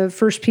one of the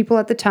first people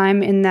at the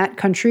time in that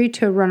country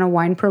to run a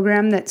wine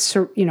program that,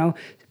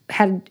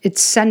 had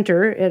its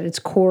center, at its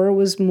core,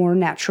 was more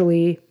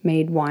naturally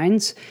made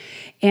wines.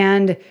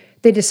 And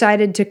they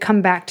decided to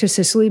come back to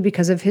Sicily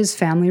because of his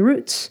family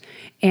roots.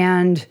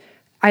 And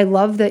I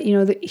love that,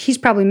 that he's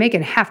probably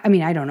making half,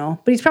 I don't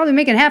know, but he's probably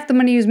making half the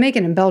money he was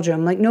making in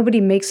Belgium. Like,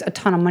 nobody makes a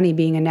ton of money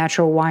being a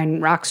natural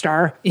wine rock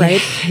star,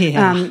 right?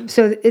 Yeah.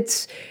 So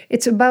it's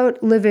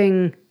about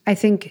living, I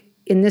think,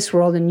 in this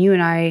world, and you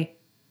and I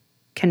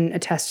can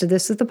attest to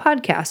this with the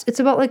podcast. It's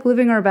about like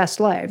living our best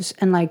lives.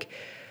 And like,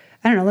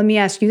 I don't know, let me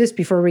ask you this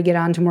before we get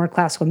on to more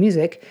classical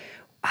music.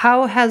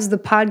 How has the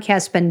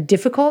podcast been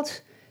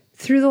difficult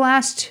through the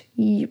last,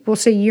 we'll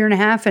say, year and a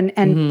half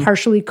and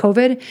partially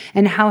COVID?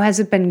 And how has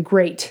it been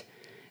great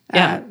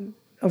over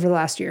the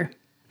last year?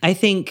 I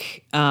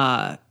think,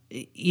 I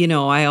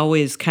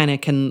always kind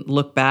of can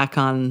look back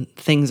on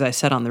things I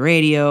said on the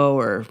radio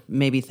or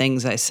maybe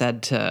things I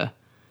said to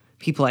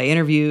people I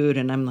interviewed.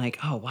 And I'm like,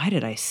 oh, why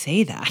did I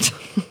say that?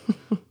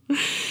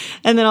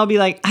 And then I'll be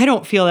like, I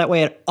don't feel that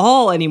way at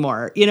all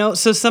anymore.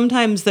 So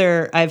sometimes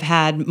I've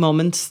had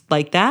moments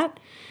like that.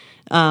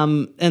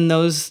 And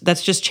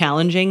that's just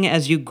challenging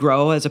as you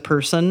grow as a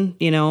person,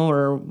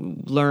 or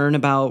learn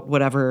about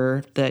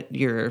whatever that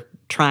you're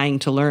trying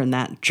to learn.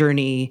 That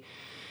journey,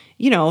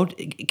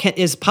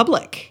 is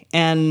public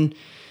and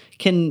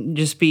can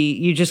just be,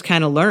 you just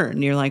kind of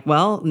learn. You're like,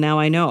 well, now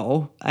I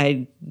know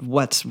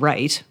what's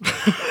right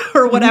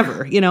or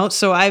whatever,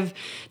 So I've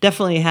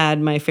definitely had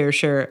my fair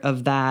share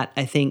of that,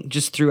 I think,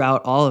 just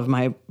throughout all of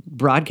my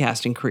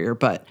broadcasting career.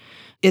 But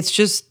it's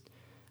just,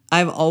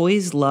 I've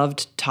always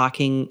loved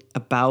talking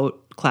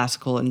about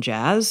classical and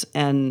jazz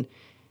and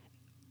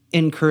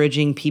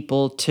encouraging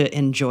people to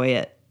enjoy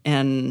it.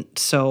 And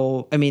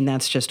so,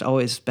 that's just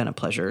always been a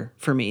pleasure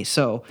for me.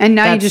 So, and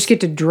now you just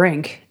get to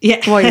drink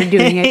while you're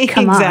doing it.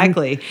 Come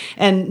exactly.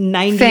 And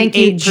 98% Thank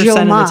you, Jill of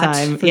the Mott,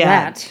 time, for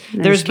that.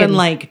 No, there's been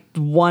like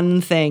one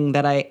thing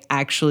that I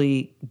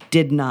actually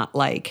did not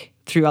like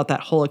throughout that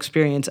whole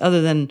experience,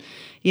 other than,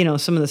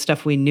 some of the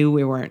stuff we knew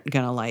we weren't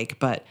going to like,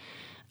 but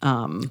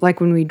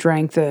like when we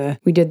did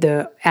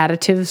the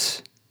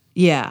additives.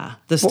 Yeah,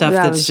 the stuff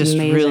that's just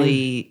amazing.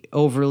 really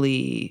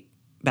overly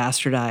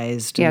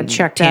bastardized. Yeah, and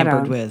check that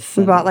tampered out. with.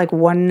 We bought like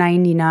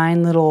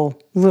 $1.99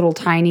 little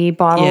tiny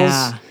bottles.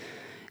 Yeah.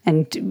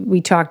 And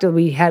we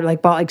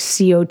had bought like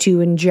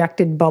CO2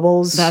 injected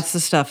bubbles. That's the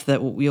stuff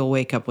that you'll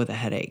wake up with a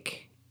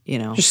headache,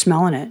 Just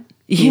smelling it.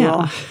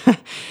 Yeah.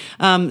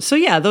 So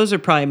yeah, those are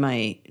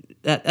probably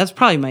that's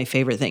probably my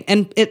favorite thing.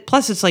 And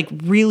plus it's like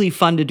really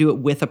fun to do it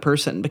with a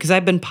person, because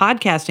I've been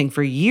podcasting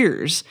for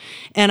years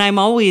and I'm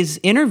always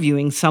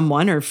interviewing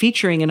someone or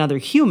featuring another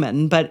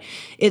human, but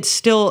it's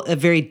still a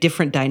very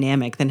different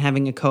dynamic than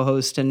having a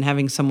co-host and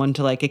having someone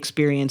to like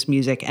experience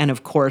music. And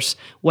of course,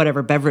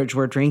 whatever beverage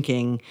we're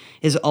drinking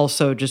is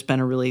also just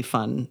been a really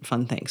fun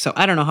thing. So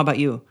I don't know. How about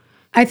you?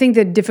 I think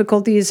the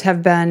difficulties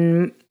have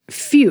been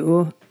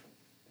few.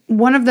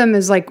 One of them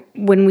is like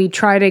when we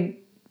try to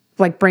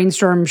like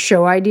brainstorm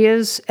show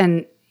ideas,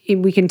 and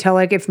we can tell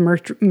like if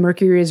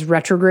Mercury is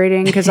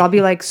retrograding, because I'll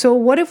be like, so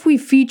what if we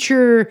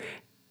feature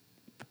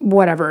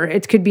whatever?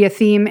 It could be a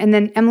theme. And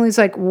then Emily's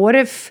like, what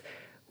if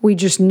we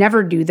just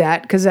never do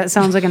that? Because that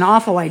sounds like an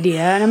awful idea.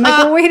 And I'm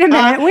like, well, wait a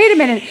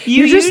minute.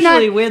 You just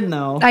usually win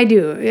though. I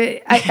do.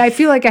 I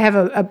feel like I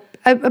have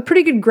a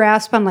pretty good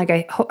grasp on like,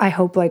 I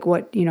hope like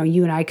what,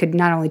 you and I could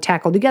not only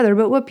tackle together,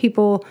 but what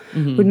people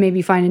would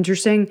maybe find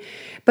interesting.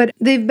 But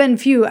they've been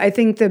few. I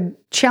think the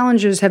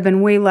challenges have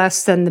been way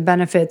less than the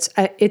benefits.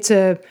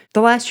 The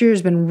last year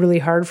has been really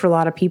hard for a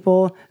lot of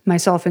people,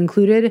 myself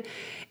included.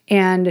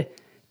 And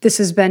this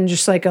has been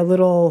just like a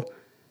little,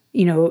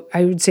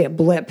 I would say a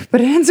blip, but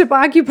it ends up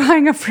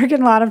occupying a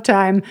freaking lot of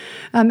time.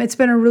 It's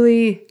been a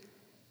really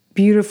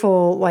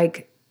beautiful,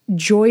 like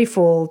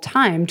joyful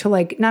time to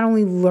like not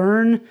only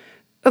learn,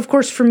 of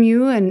course, from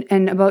you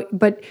and about,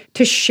 but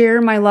to share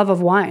my love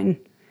of wine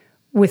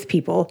with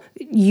people,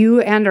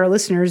 you and our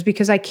listeners,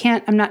 because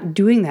I'm not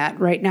doing that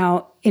right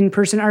now in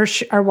person.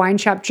 Our wine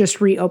shop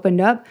just reopened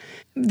up.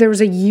 There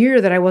was a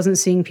year that I wasn't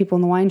seeing people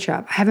in the wine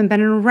shop. I haven't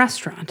been in a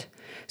restaurant.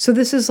 So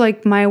this is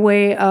like my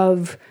way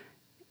of,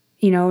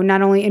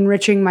 not only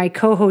enriching my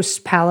co-host's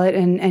palate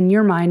and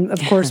your mind,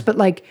 of course, but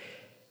like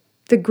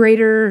the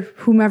greater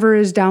whomever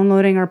is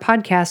downloading our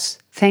podcasts,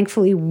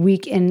 thankfully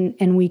week in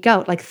and week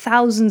out, like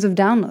thousands of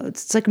downloads.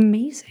 It's like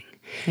amazing.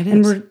 It is.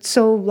 And we're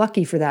so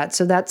lucky for that.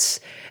 So that's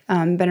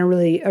been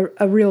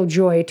a real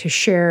joy to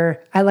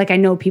share. I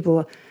know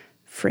people,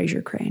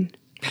 Fraser Crane,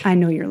 I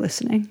know you're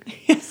listening.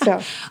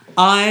 So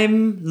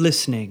I'm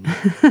listening.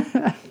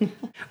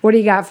 What do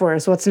you got for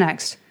us? What's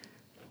next?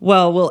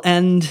 Well, we'll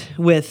end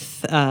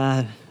with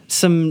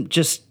some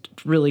just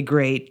really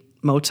great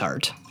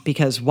Mozart,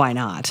 because why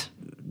not?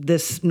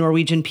 This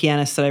Norwegian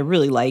pianist that I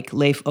really like,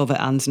 Leif Ove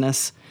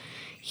Ansnes,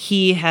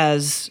 he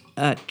has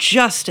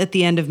just at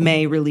the end of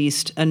May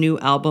released a new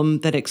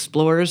album that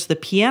explores the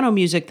piano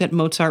music that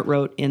Mozart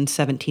wrote in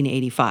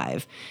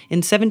 1785. In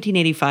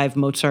 1785,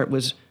 Mozart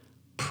was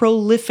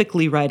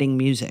prolifically writing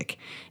music.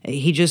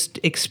 He just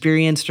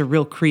experienced a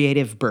real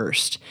creative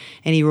burst.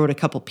 And he wrote a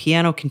couple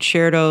piano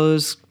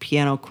concertos,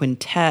 piano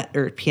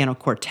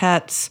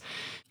quartets,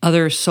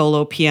 other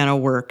solo piano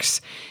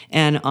works.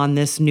 And on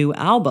this new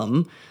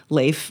album,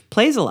 Leif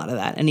plays a lot of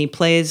that. And he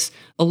plays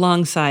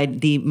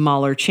alongside the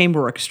Mahler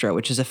Chamber Orchestra,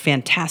 which is a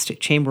fantastic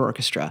chamber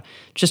orchestra.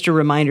 Just a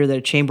reminder that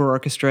a chamber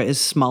orchestra is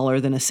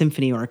smaller than a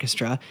symphony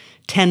orchestra,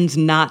 tends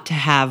not to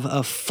have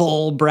a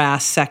full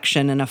brass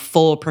section and a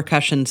full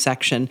percussion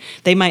section.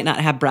 They might not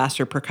have brass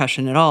or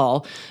percussion at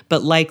all,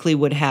 but likely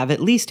would have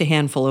at least a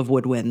handful of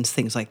woodwinds,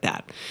 things like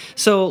that.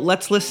 So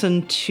let's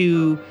listen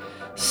to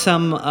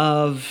some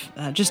of,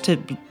 just to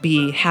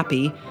be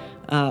happy,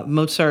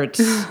 Mozart's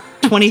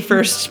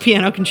 21st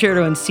Piano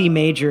Concerto in C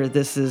major.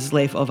 This is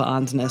Leif Ove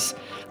Ansnes.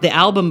 The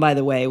album, by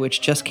the way,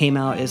 which just came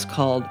out, is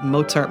called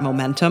Mozart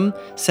Momentum,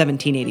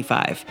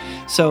 1785.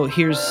 So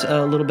here's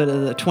a little bit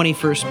of the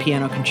 21st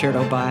Piano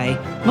Concerto by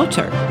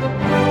Mozart.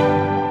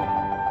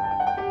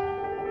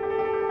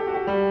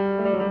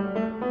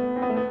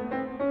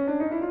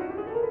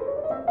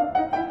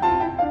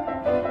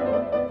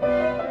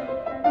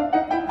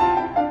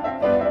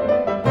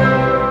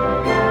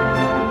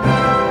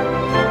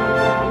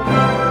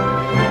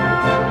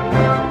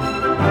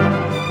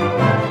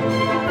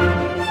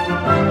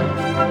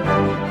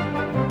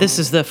 This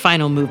is the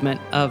final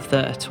movement of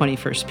the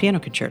 21st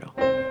Piano Concerto.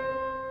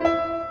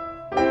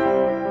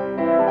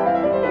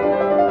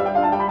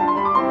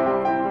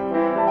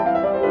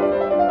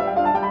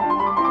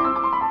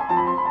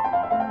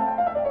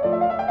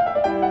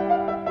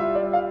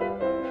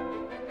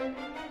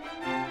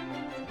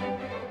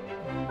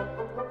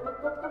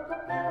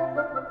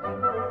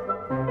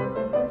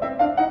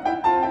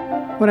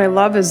 What I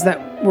love is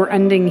that we're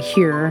ending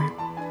here,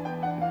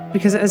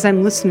 because as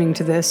I'm listening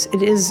to this,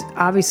 it is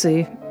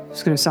obviously,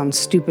 it's going to sound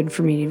stupid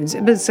for me to even say,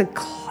 but it's a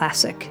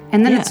classic.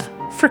 And then it's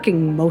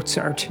freaking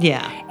Mozart.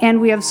 Yeah.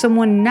 And we have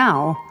someone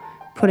now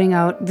putting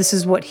out, this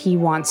is what he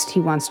wants.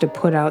 He wants to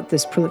put out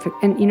this prolific.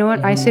 And you know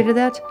what I say to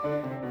that?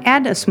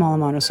 Add a small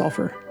amount of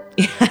sulfur.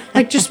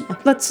 Like, just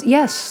let's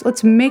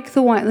make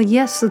the wine. Like,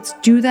 yes, let's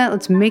do that.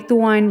 Let's make the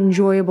wine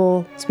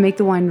enjoyable. Let's make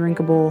the wine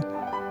drinkable.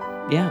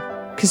 Yeah.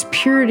 Because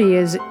purity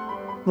is,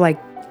 like,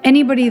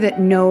 anybody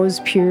that knows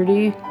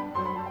purity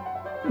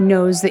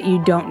knows that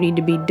you don't need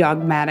to be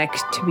dogmatic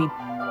to be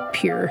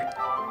pure.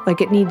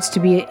 Like, it needs to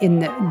be in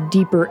the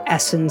deeper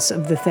essence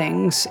of the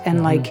things.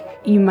 And like,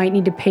 you might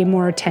need to pay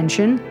more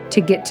attention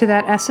to get to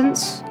that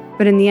essence.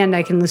 But in the end,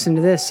 I can listen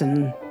to this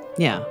and,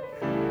 Yeah.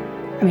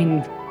 I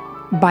mean,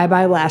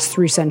 bye-bye last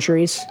 3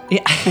 centuries.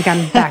 Yeah. Like,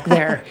 I'm back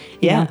there.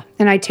 you Yeah. know?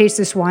 And I taste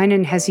this wine,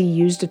 and has he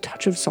used a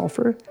touch of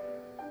sulfur?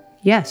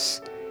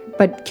 Yes.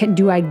 But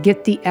do I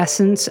get the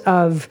essence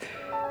of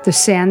the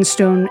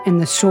sandstone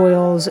and the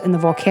soils and the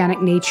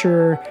volcanic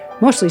nature,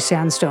 mostly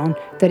sandstone,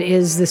 that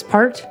is this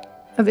part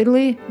of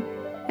Italy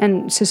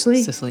and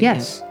Sicily? Sicily,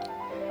 yes.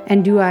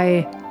 And do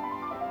I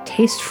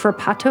taste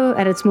Frappato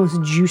at its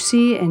most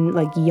juicy and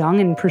like young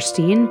and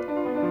pristine?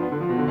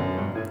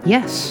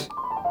 Yes.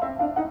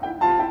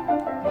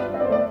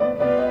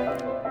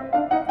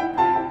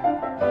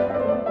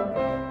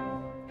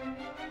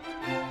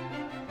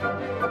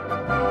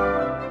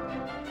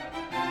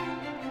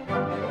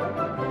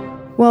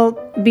 Well,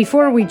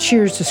 before we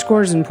cheers to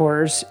Scores and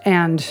Pours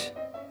and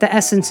the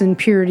essence and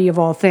purity of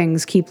all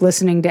things, keep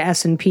listening to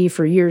S&P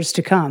for years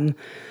to come,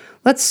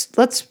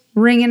 let's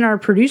ring in our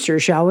producer,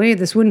 shall we?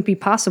 This wouldn't be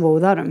possible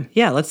without him.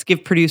 Yeah, let's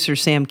give producer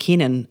Sam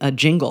Keenan a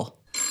jingle.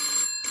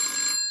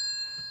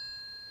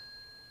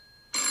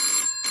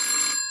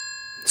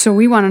 So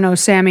we want to know,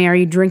 Sammy, are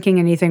you drinking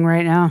anything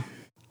right now?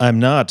 I'm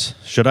not.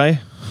 Should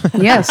I?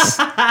 Yes.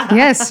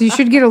 Yes, you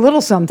should get a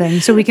little something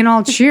so we can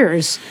all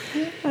cheers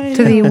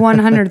to the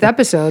 100th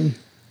episode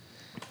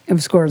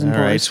of Scores and All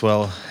Pours. right.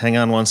 Well, hang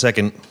on one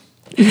second.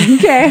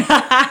 Okay.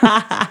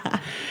 All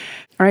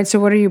right, so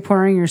what are you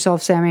pouring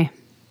yourself, Sammy?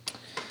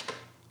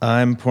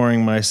 I'm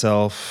pouring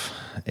myself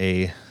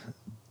a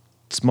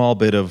small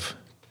bit of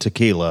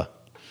tequila.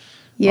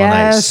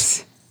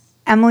 Yes.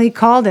 Emily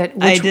called it.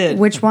 I did.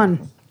 Which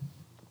one?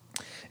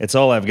 It's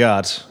all I've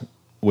got,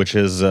 which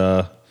is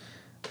El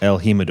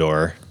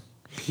Jimador.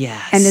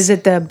 Yes. And is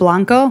it the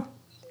Blanco?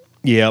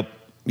 Yep.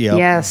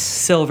 Yes.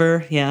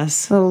 silver?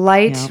 Yes. A little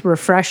light, Yep.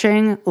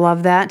 refreshing.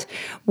 Love that.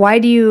 Why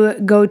do you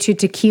go to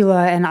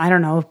tequila and, I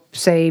don't know,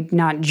 say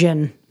not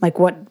gin? Like,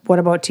 what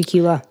about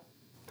tequila?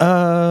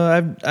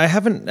 I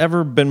haven't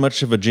ever been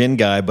much of a gin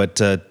guy,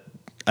 but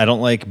I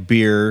don't like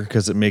beer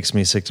because it makes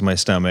me sick to my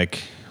stomach.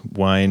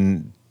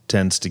 Wine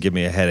tends to give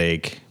me a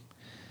headache,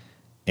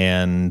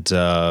 and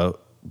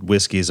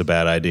whiskey is a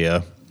bad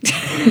idea.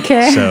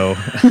 Okay.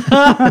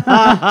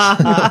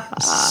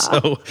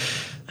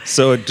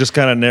 So it just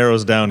kind of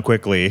narrows down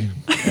quickly.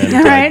 And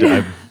All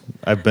right.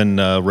 I've been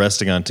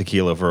resting on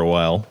tequila for a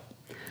while.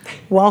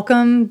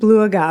 Welcome,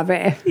 Blue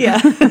Agave.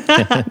 Yeah.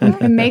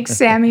 It makes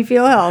Sammy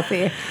feel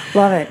healthy.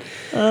 Love it.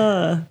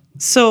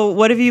 So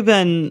what have you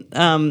been,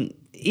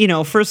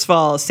 first of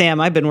all,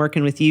 Sam, I've been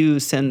working with you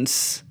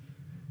since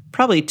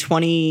probably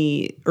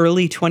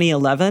early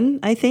 2011,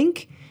 I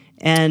think.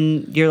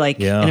 And you're like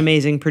an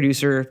amazing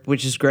producer,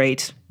 which is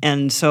great.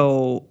 And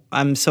so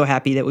I'm so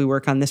happy that we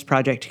work on this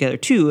project together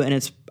too. And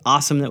it's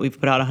awesome that we've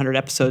put out 100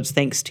 episodes,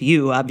 thanks to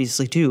you,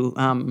 obviously, too.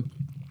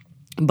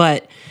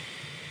 But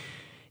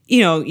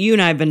you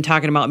and I have been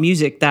talking about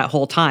music that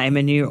whole time,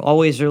 and you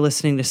always are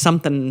listening to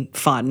something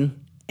fun.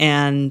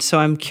 And so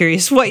I'm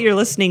curious what you're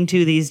listening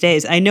to these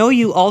days. I know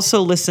you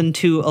also listen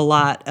to a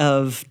lot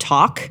of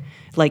talk,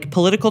 like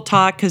political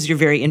talk, because you're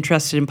very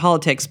interested in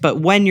politics. But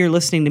when you're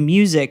listening to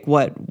music,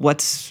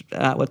 what's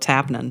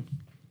happening?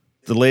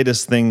 The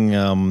latest thing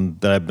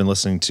that I've been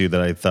listening to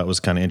that I thought was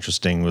kind of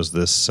interesting was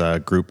this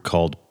group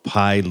called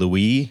Pi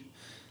Louis.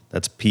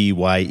 That's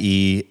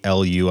Pyeluis.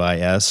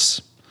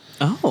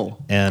 Oh.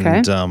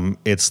 And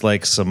it's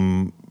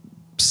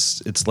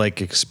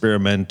like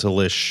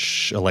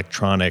experimental-ish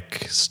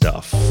electronic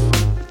stuff.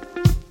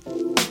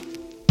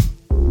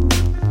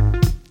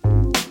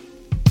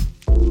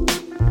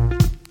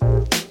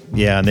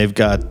 Yeah, and they've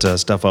got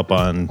stuff up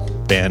on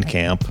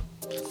Bandcamp,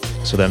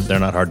 so then they're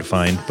not hard to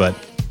find. But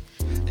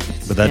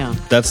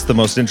that's the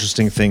most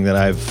interesting thing that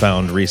I've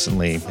found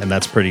recently, and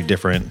that's pretty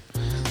different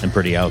and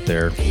pretty out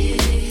there.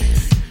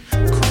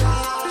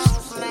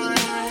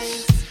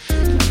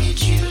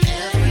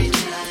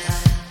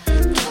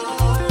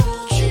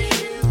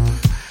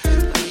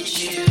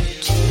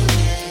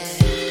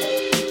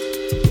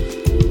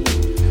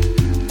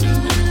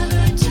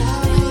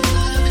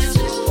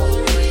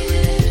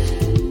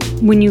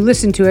 when you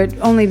listen to it,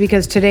 only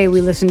because today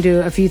we listened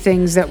to a few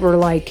things that were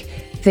like,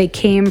 they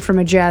came from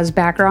a jazz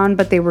background,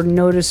 but they were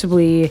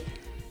noticeably,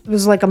 it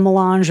was like a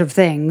melange of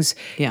things.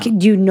 Yeah.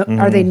 Do you know,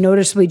 are they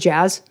noticeably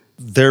jazz?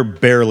 They're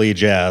barely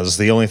jazz.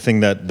 The only thing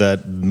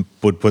that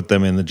would put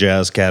them in the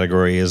jazz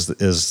category is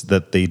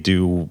that they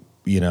do,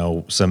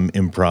 some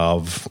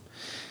improv.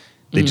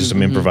 They do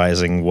some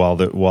improvising while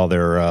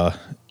they're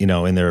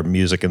in their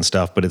music and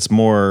stuff. But it's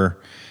more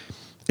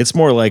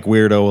like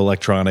weirdo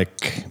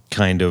electronic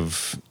kind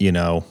of,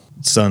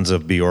 Sons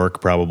of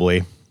Bjork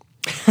probably.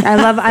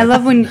 I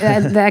love when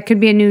that could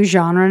be a new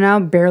genre now,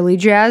 barely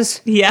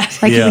jazz. Yeah.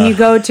 Like when you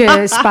go to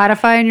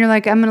Spotify and you're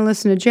like, I'm going to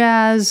listen to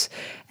jazz,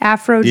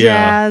 Afro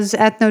jazz,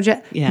 ethno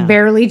jazz,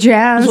 barely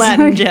jazz.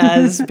 Latin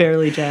jazz,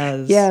 barely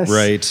jazz. Yes.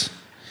 Right.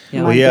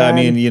 Yeah. Well, God. I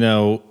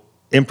mean,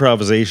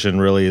 improvisation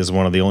really is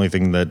one of the only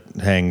thing that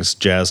hangs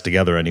jazz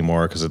together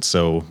anymore because it's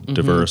so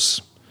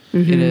diverse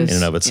It is. in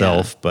and of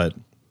itself. But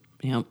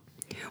Yep.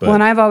 Well,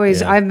 and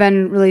I've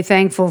been really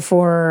thankful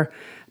for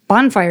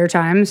bonfire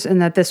times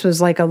and that this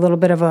was like a little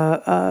bit of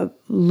a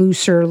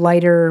looser,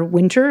 lighter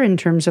winter in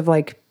terms of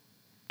like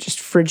just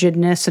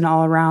frigidness and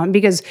all around,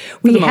 because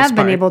we have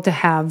been able to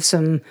have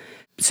some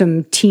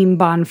team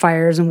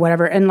bonfires and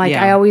whatever. And like,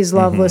 I always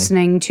love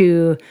listening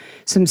to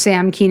some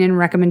Sam Keenan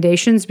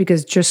recommendations,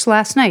 because just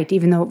last night,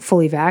 even though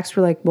fully vaxxed,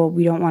 we're like, well,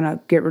 we don't want to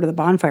get rid of the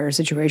bonfire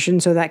situation.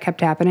 So that kept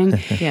happening.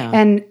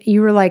 And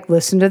you were like,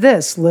 listen to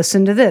this.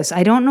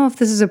 I don't know if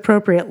this is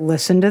appropriate.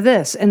 Listen to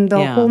this. And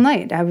the whole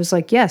night I was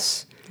like,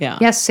 yes. Yeah.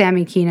 Yes,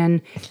 Sammy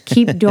Keenan,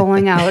 keep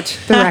doling out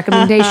the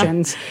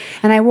recommendations.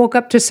 And I woke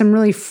up to some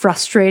really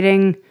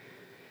frustrating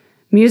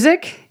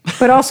music,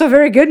 but also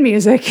very good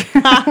music.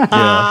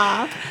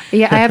 yeah.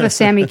 Yeah, I have a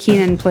Sammy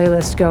Keenan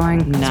playlist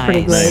going. It's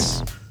pretty great.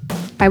 Nice.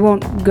 I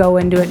won't go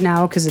into it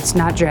now because it's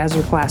not jazz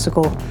or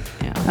classical.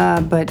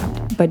 Yeah. But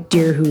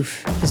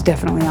Deerhoof is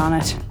definitely on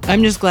it.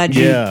 I'm just glad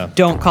you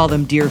don't call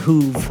them Deer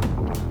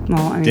Hoove.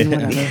 Well, I mean,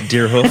 whatever.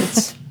 Deer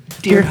hoof.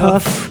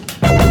 Deerhoof.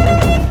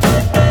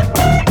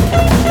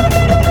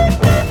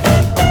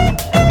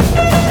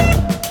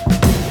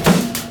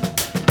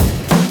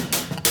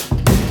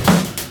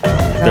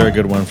 They're a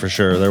good one for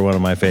sure. They're one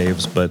of my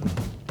faves. But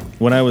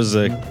when I was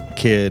a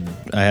kid,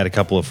 I had a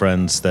couple of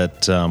friends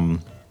that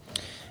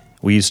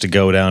we used to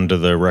go down to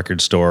the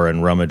record store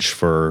and rummage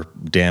for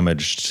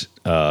damaged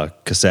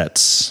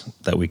cassettes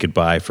that we could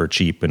buy for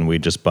cheap, and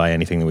we'd just buy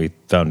anything that we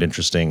found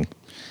interesting.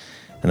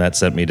 And that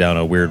sent me down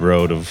a weird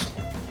road of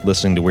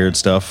listening to weird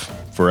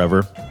stuff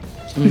forever.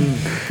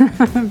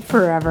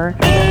 Forever.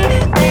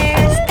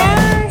 There's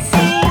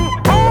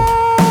dancing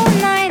all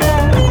night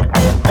long,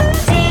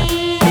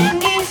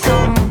 singing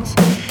songs.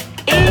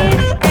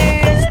 If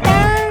there's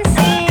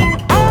dancing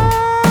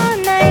all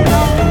night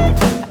long.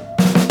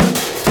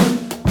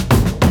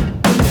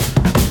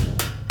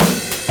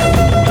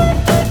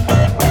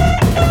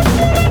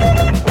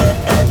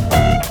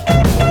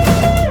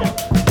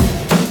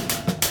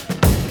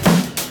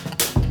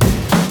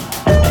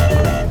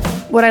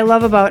 What I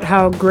love about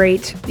how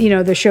great,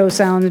 the show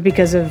sounds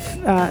because of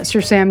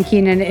Sir Sam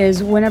Keenan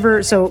is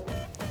whenever, so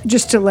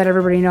just to let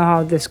everybody know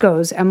how this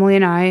goes, Emily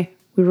and I,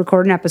 we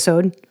record an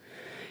episode,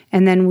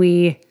 and then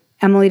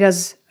Emily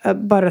does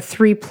about a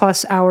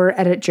 3+ hour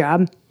edit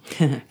job.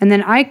 And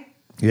then I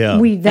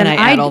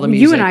add all the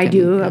music you and I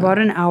do and, about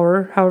an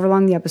hour, however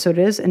long the episode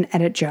is, an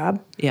edit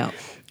job. Yeah.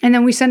 And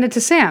then we send it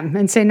to Sam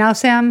and say, now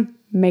Sam,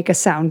 make us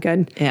sound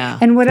good. Yeah.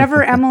 And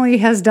whatever Emily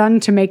has done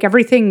to make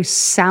everything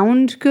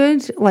sound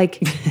good,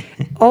 like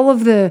all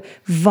of the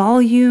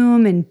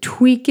volume and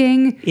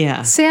tweaking,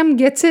 Sam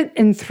gets it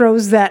and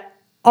throws that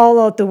all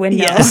out the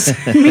window. Yes.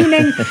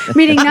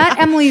 meaning not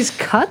Emily's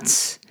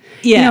cuts.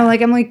 Yeah.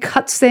 Like Emily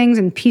cuts things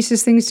and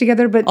pieces things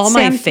together, but All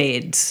Sam, my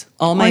fades.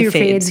 All my your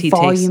fades. fades, He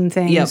volume takes,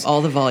 things. Yep,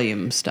 all the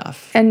volume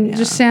stuff. and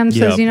just Sam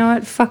says, you know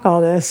what, fuck all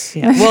this.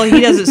 Yeah. Well,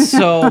 he does it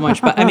so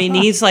much. But I mean,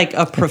 he's like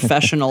a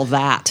professional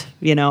that,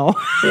 Yeah.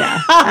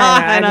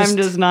 and I'm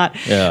just not.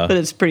 Yeah. But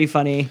it's pretty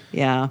funny.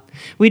 Yeah.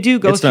 We do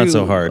go It's through not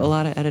so hard. a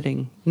lot of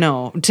editing.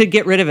 No, to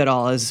get rid of it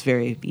all is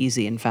very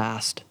easy and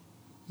fast.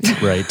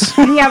 Right.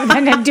 Yeah, but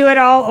then to do it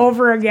all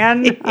over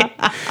again.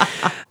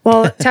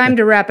 Well, time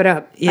to wrap it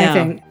up, I Yeah.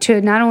 think.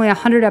 To not only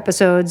 100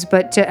 episodes,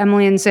 but to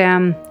Emily and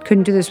Sam,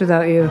 couldn't do this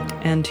without you.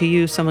 And to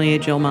you, sommelier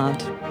Jill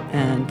Mott,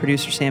 and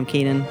producer Sam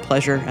Keenan,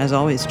 pleasure as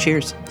always.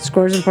 Cheers.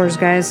 Scores and pours,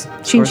 guys.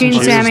 Chin Scores and chin,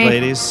 pours. Cheers, Sammy.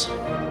 ladies.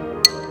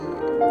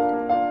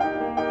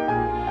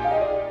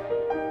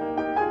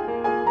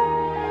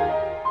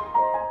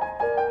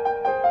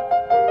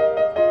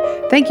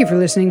 Thank you for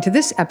listening to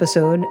this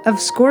episode of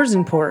Scores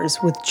and Pours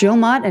with Jill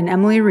Mott and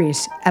Emily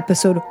Reese,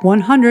 episode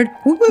 100.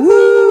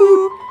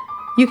 Woo-hoo!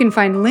 You can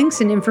find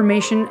links and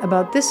information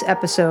about this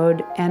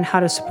episode and how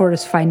to support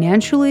us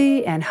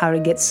financially and how to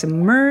get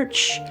some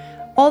merch,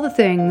 all the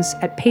things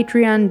at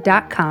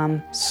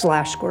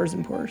patreon.com/Scores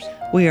and Pours.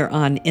 We are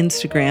on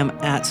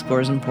Instagram at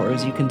Scores and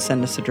Pours. You can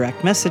send us a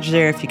direct message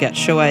there if you got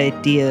show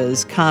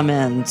ideas,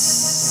 comments,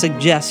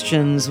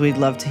 suggestions. We'd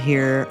love to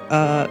hear.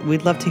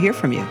 We'd love to hear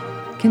from you.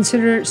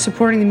 Consider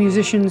supporting the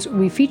musicians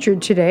we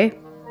featured today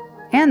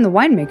and the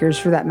winemakers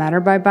for that matter,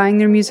 by buying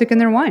their music and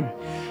their wine.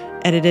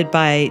 Edited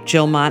by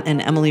Jill Mott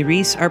and Emily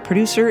Reese. Our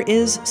producer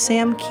is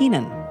Sam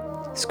Keenan.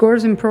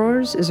 Scores and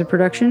Purrs is a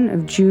production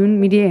of June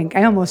Media Inc.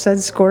 I almost said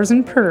Scores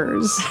and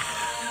Purrs.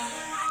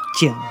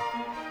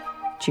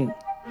 June.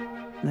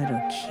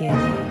 Little kitty.